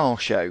Sega Trial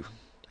Show.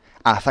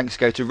 Our thanks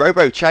go to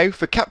RoboChow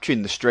for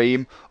capturing the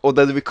stream,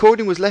 although the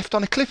recording was left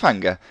on a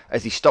cliffhanger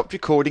as he stopped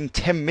recording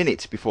 10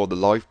 minutes before the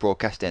live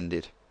broadcast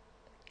ended.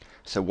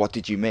 So what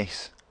did you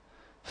miss?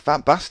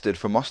 Fat Bastard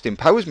from Austin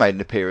Powers made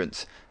an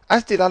appearance,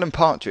 as did Alan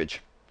Partridge,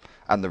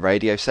 and the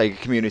Radio Sega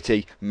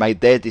community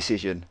made their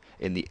decision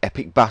in the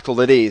epic battle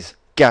that is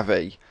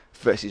Gavi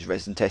versus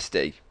Resident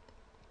SD.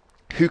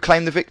 Who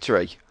claimed the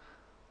victory?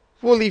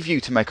 We'll leave you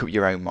to make up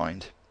your own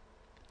mind.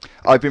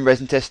 I've been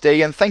Resident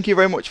SD, and thank you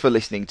very much for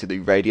listening to the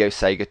Radio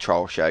Sega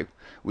Trial Show.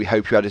 We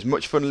hope you had as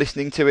much fun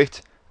listening to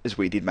it as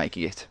we did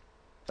making it.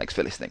 Thanks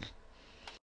for listening.